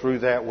to go through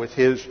that with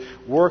his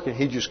work, and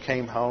he just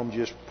came home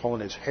just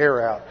pulling his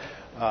hair out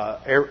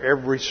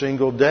every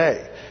single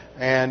day.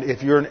 And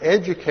if you're an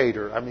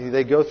educator, I mean,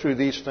 they go through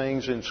these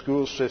things in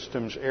school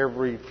systems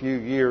every few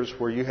years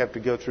where you have to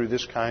go through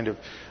this kind of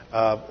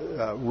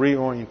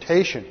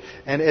reorientation.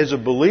 And as a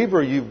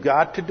believer, you've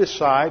got to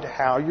decide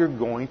how you're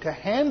going to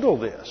handle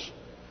this.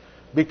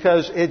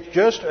 Because it's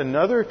just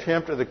another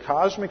attempt of the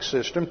cosmic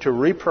system to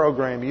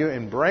reprogram you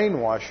and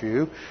brainwash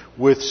you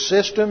with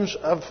systems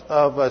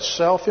of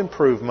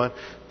self-improvement,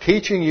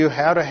 teaching you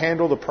how to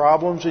handle the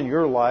problems in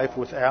your life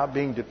without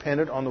being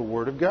dependent on the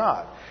Word of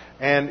God.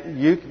 And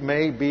you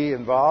may be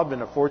involved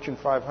in a Fortune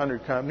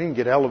 500 company and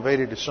get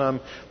elevated to some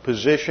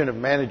position of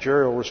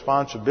managerial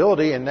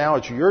responsibility, and now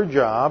it's your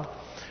job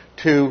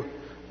to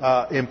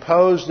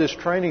impose this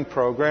training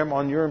program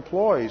on your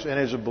employees. And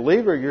as a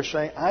believer, you're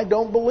saying, I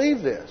don't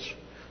believe this.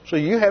 So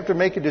you have to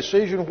make a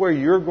decision where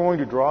you're going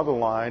to draw the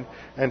line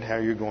and how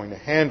you're going to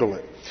handle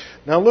it.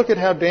 Now look at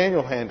how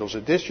Daniel handles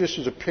it. This just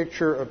is a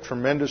picture of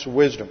tremendous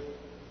wisdom.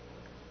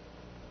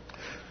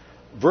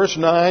 Verse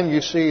 9, you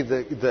see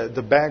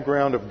the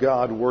background of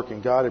God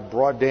working. God had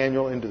brought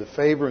Daniel into the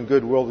favor and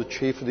goodwill of the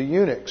chief of the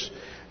eunuchs.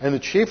 And the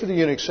chief of the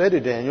eunuchs said to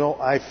Daniel,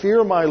 I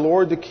fear my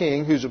lord the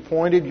king, who's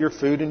appointed your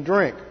food and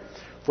drink.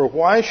 For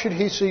why should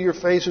he see your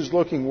faces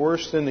looking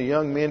worse than the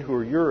young men who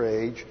are your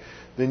age?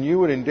 then you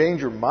would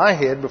endanger my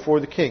head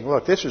before the king.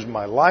 Look, this is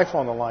my life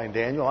on the line,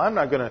 Daniel. I'm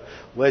not going to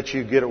let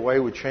you get away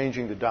with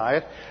changing the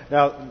diet.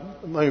 Now,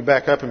 let me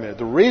back up a minute.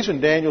 The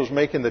reason Daniel's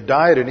making the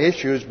diet an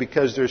issue is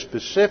because there's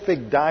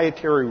specific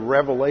dietary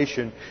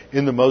revelation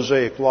in the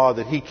Mosaic Law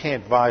that he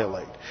can't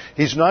violate.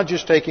 He's not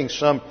just taking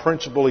some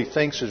principle he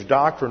thinks is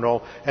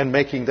doctrinal and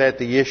making that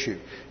the issue.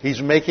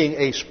 He's making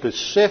a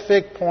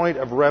specific point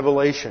of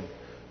revelation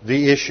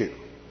the issue.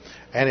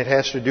 And it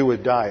has to do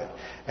with diet.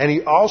 And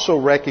he also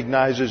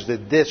recognizes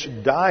that this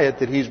diet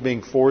that he's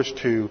being forced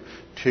to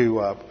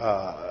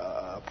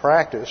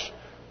practice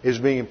is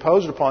being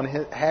imposed upon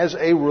him has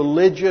a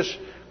religious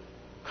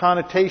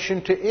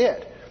connotation to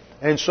it.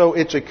 And so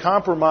it's a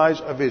compromise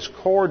of his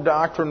core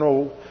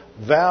doctrinal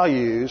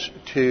values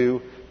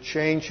to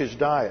change his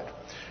diet.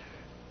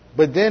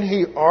 But then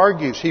he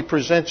argues, he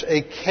presents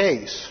a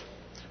case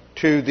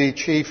to the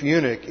chief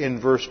eunuch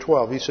in verse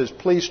 12. He says,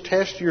 "Please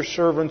test your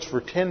servants for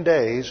 10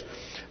 days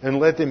and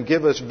let them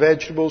give us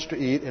vegetables to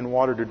eat and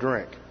water to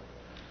drink."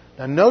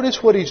 Now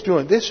notice what he's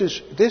doing. This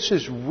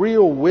is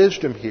real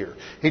wisdom here.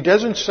 He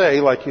doesn't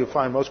say, like you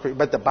find most Christians,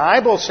 but the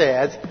Bible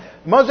says,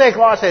 Mosaic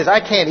Law says,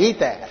 I can't eat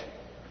that.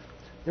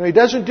 He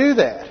doesn't do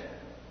that.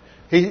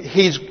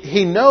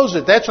 He knows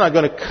that that's not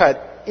going to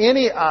cut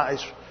any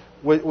ice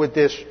with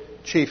this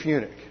chief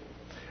eunuch.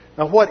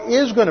 Now what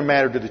is going to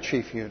matter to the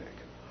chief eunuch?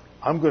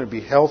 I'm going to be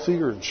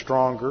healthier and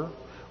stronger.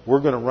 We're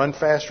going to run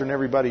faster than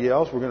everybody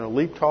else. We're going to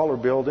leap taller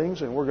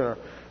buildings, and we're going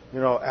to,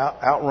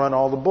 outrun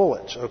all the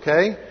bullets.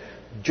 Okay?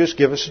 Just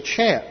give us a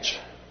chance.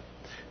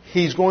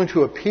 He's going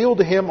to appeal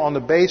to him on the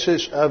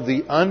basis of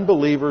the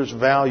unbeliever's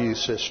value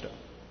system.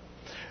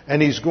 And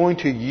he's going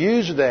to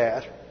use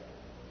that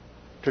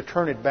to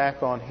turn it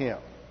back on him.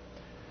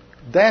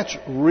 That's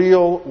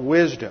real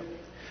wisdom.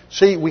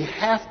 See, we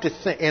have to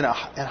think, in a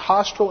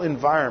hostile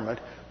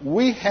environment,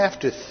 we have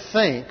to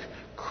think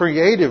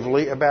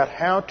creatively about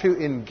how to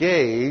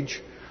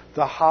engage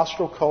the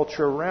hostile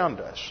culture around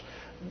us.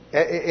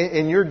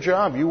 In your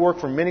job, you work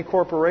for many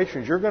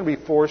corporations, you're going to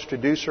be forced to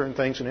do certain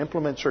things and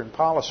implement certain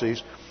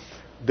policies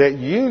that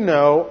you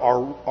know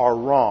are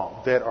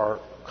wrong, that are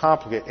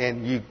complicated.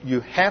 And you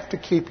have to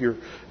keep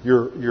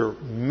your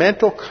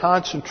mental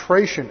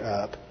concentration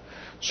up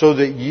so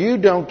that you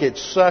don't get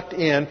sucked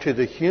into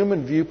the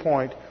human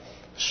viewpoint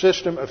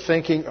system of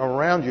thinking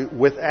around you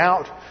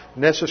without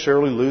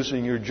necessarily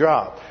losing your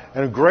job.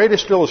 And the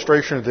greatest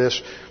illustration of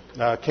this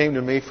came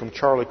to me from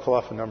Charlie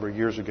Clough a number of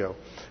years ago.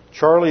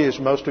 Charlie, as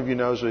most of you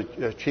know, is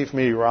a chief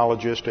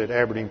meteorologist at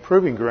Aberdeen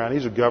Proving Ground.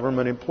 He's a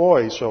government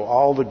employee, so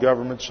all the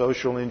government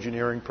social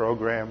engineering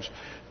programs,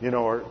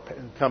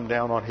 come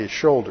down on his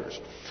shoulders.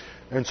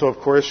 And so, of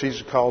course,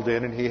 he's called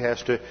in, and he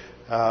has to,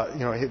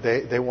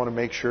 they want to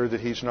make sure that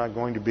he's not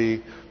going to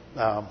be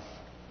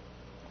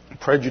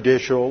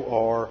prejudicial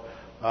or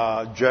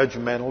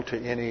judgmental to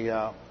any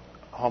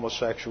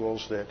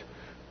homosexuals that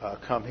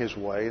come his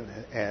way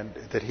and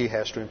that he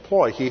has to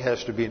employ. He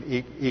has to be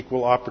an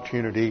equal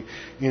opportunity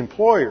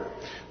employer.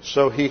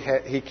 So he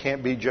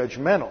can't be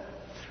judgmental.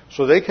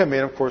 So they come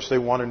in, of course, they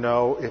want to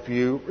know if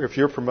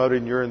you're promoted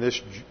and you're in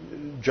this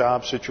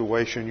job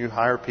situation, you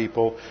hire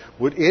people,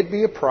 would it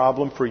be a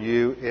problem for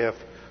you if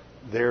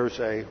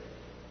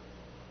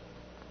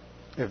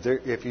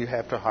you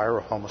have to hire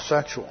a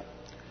homosexual?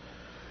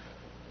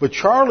 But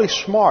Charlie's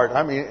smart.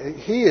 I mean,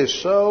 he is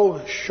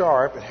so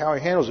sharp at how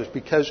he handles this,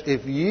 because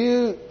if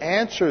you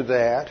answer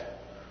that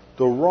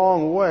the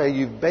wrong way,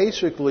 you've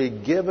basically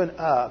given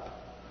up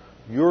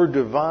your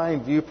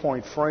divine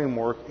viewpoint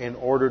framework in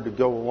order to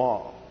go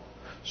along.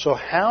 So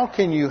how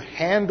can you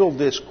handle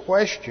this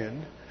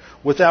question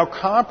without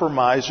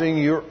compromising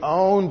your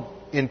own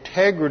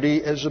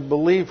integrity as a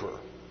believer?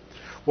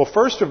 Well,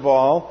 first of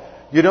all,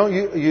 you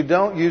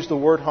don't use the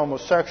word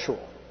homosexual,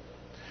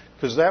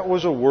 because that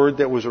was a word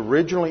that was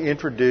originally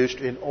introduced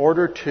in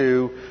order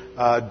to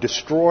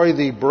destroy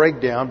the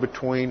breakdown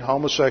between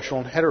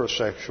homosexual and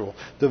heterosexual.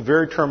 The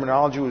very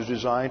terminology was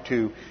designed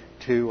to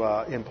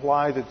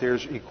imply that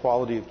there's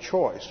equality of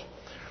choice.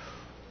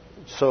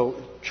 So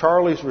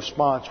Charlie's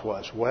response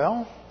was,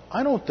 well,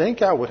 I don't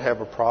think I would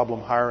have a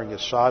problem hiring a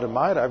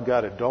sodomite. I've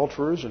got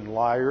adulterers and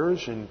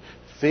liars and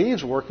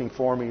thieves working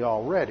for me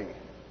already.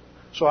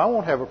 So I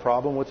won't have a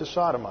problem with the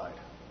sodomite.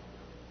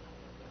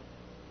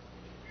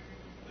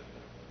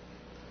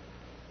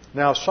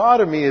 Now,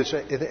 sodomy is,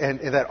 and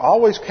that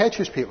always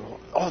catches people.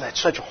 Oh,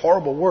 that's such a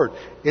horrible word.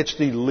 It's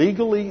the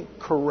legally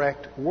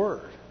correct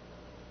word.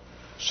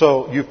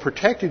 So you've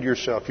protected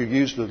yourself. You've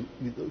used the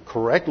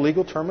correct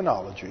legal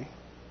terminology.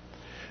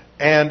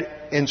 And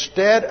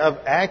instead of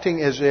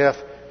acting as if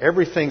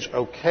everything's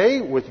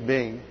okay with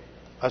being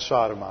a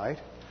sodomite,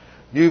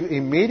 you've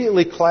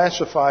immediately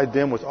classified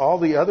them with all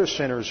the other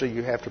sinners that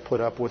you have to put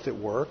up with at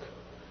work.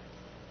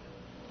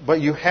 But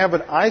you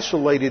haven't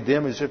isolated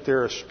them as if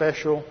they're a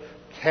special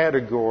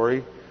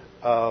category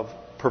of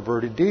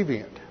perverted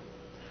deviant.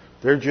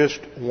 They're just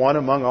one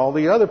among all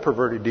the other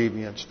perverted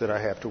deviants that I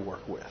have to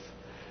work with.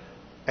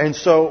 And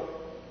so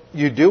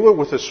you do it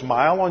with a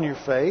smile on your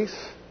face.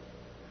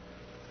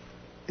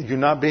 You're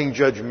not being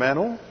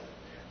judgmental.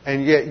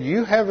 And yet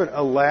you haven't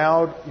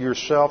allowed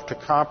yourself to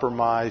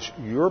compromise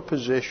your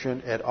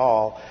position at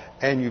all,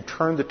 and you've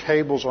turned the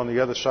tables on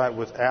the other side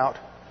without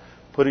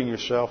putting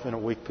yourself in a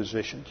weak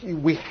position.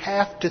 We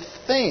have to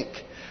think.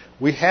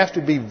 We have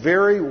to be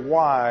very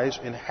wise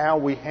in how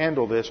we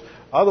handle this.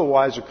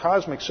 Otherwise, the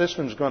cosmic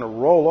system is going to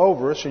roll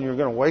over us, and you're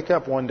going to wake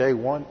up one day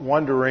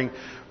wondering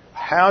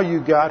how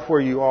you got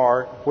where you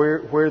are,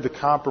 where the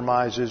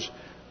compromises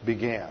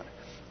began.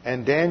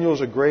 And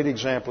Daniel's a great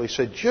example. He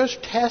said,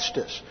 just test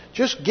us.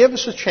 Just give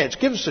us a chance.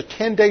 Give us a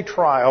 10-day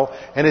trial,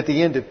 and at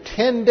the end of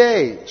 10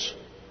 days...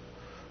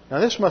 Now,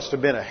 this must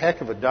have been a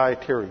heck of a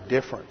dietary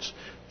difference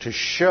to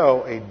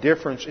show a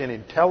difference in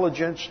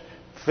intelligence,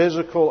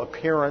 physical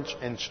appearance,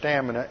 and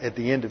stamina at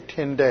the end of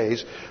 10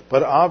 days.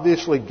 But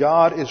obviously,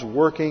 God is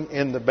working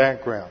in the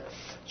background.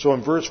 So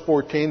in verse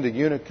 14, the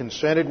eunuch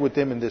consented with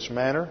them in this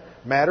matter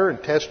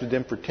and tested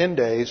them for 10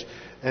 days.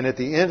 And at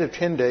the end of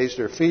 10 days,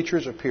 their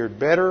features appeared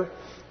better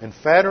and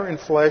fatter in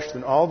flesh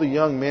than all the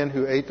young men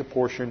who ate the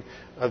portion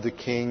of the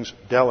king's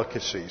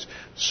delicacies.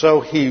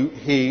 So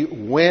he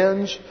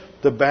wins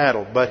the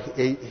battle, but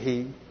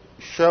he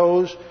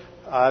shows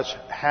us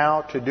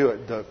how to do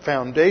it. The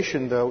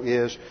foundation, though,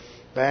 is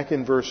back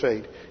in verse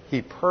 8.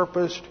 He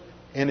purposed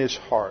in his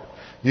heart.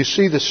 You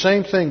see the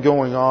same thing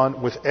going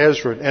on with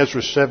Ezra in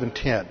Ezra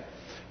 7:10.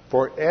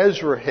 For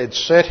Ezra had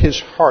set his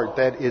heart,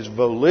 that is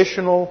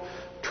volitional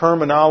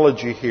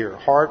terminology here.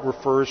 Heart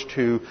refers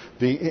to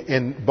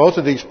in both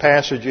of these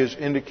passages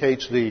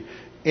indicates the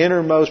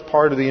innermost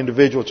part of the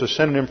individual. It's a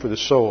synonym for the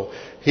soul.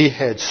 He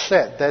had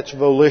set, that's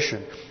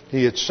volition.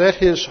 He had set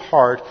his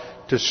heart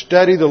to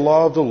study the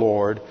law of the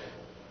Lord,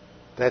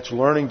 that's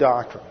learning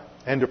doctrine,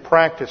 and to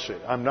practice it.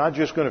 I'm not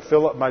just going to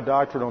fill up my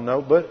doctrinal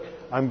note, but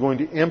I'm going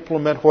to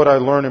implement what I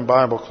learn in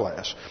Bible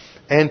class.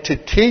 And to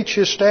teach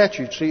his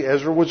statutes. See,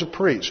 Ezra was a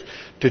priest.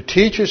 To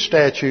teach his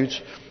statutes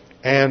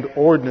and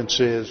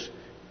ordinances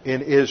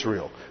in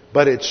Israel.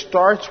 But it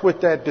starts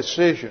with that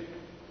decision.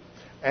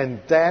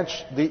 And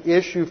that's the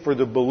issue for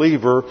the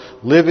believer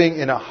living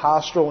in a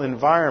hostile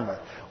environment.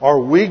 Are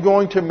we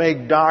going to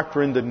make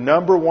doctrine the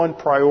number one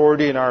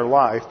priority in our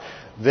life?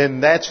 Then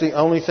that's the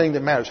only thing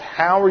that matters.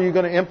 How are you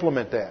going to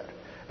implement that?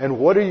 And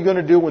what are you going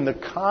to do when the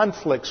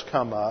conflicts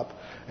come up?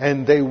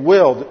 And they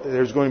will.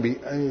 There's going to be,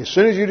 as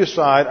soon as you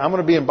decide, I'm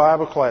going to be in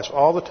Bible class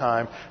all the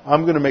time,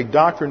 I'm going to make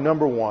doctrine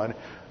number one,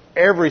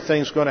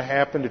 everything's going to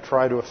happen to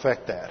try to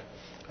affect that.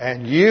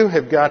 And you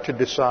have got to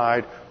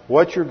decide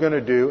what you're going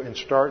to do and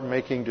start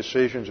making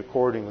decisions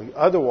accordingly.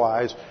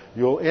 Otherwise,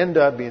 you'll end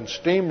up being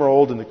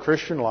steamrolled in the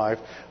Christian life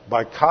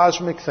by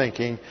cosmic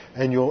thinking,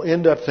 and you'll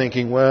end up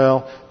thinking,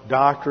 well,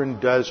 doctrine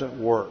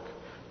doesn't work.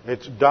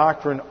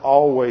 Doctrine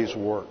always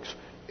works.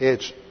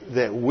 It's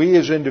that we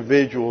as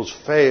individuals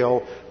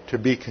fail to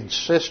be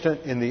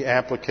consistent in the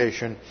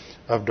application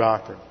of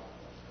doctrine.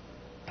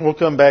 We'll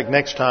come back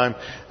next time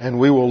and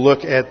we will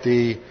look at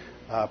the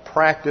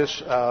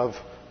practice of,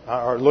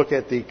 or look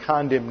at the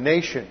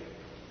condemnation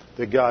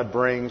that God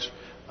brings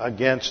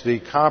against the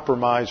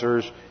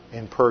compromisers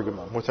in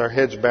Pergamum, with our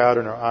heads bowed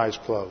and our eyes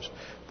closed.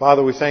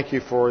 Father, we thank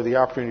you for the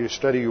opportunity to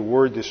study your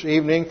word this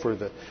evening, for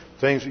the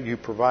things that you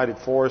provided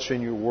for us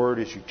in your word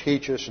as you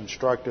teach us,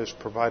 instruct us,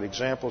 provide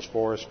examples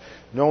for us,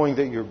 knowing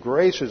that your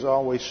grace is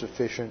always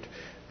sufficient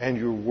and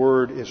your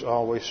word is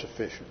always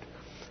sufficient.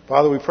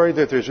 Father, we pray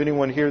that if there's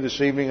anyone here this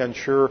evening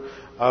unsure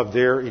of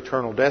their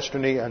eternal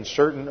destiny,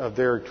 uncertain of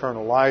their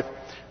eternal life,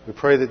 we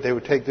pray that they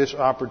would take this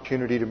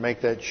opportunity to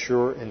make that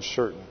sure and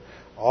certain.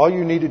 All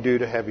you need to do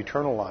to have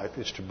eternal life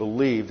is to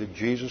believe that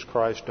Jesus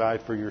Christ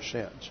died for your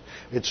sins.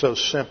 It's so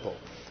simple.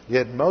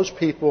 Yet most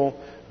people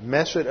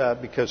mess it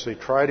up because they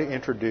try to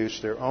introduce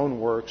their own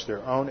works,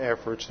 their own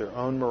efforts, their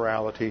own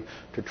morality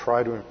to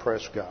try to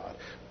impress God.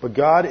 But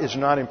God is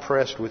not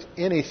impressed with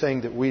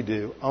anything that we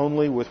do,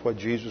 only with what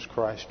Jesus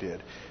Christ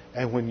did.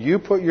 And when you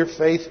put your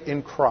faith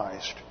in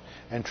Christ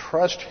and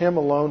trust Him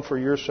alone for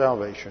your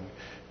salvation,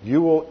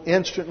 you will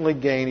instantly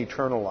gain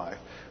eternal life.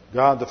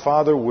 God the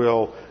Father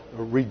will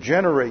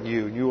regenerate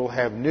you. You will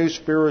have new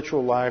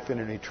spiritual life and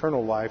an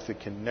eternal life that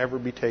can never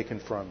be taken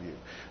from you.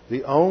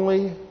 The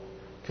only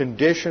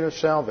condition of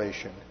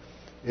salvation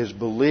is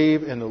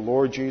believe in the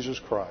Lord Jesus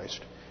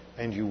Christ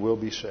and you will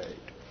be saved.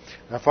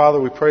 Now, Father,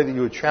 we pray that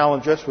you would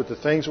challenge us with the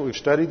things that we've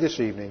studied this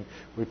evening.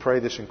 We pray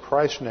this in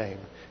Christ's name.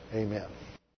 Amen.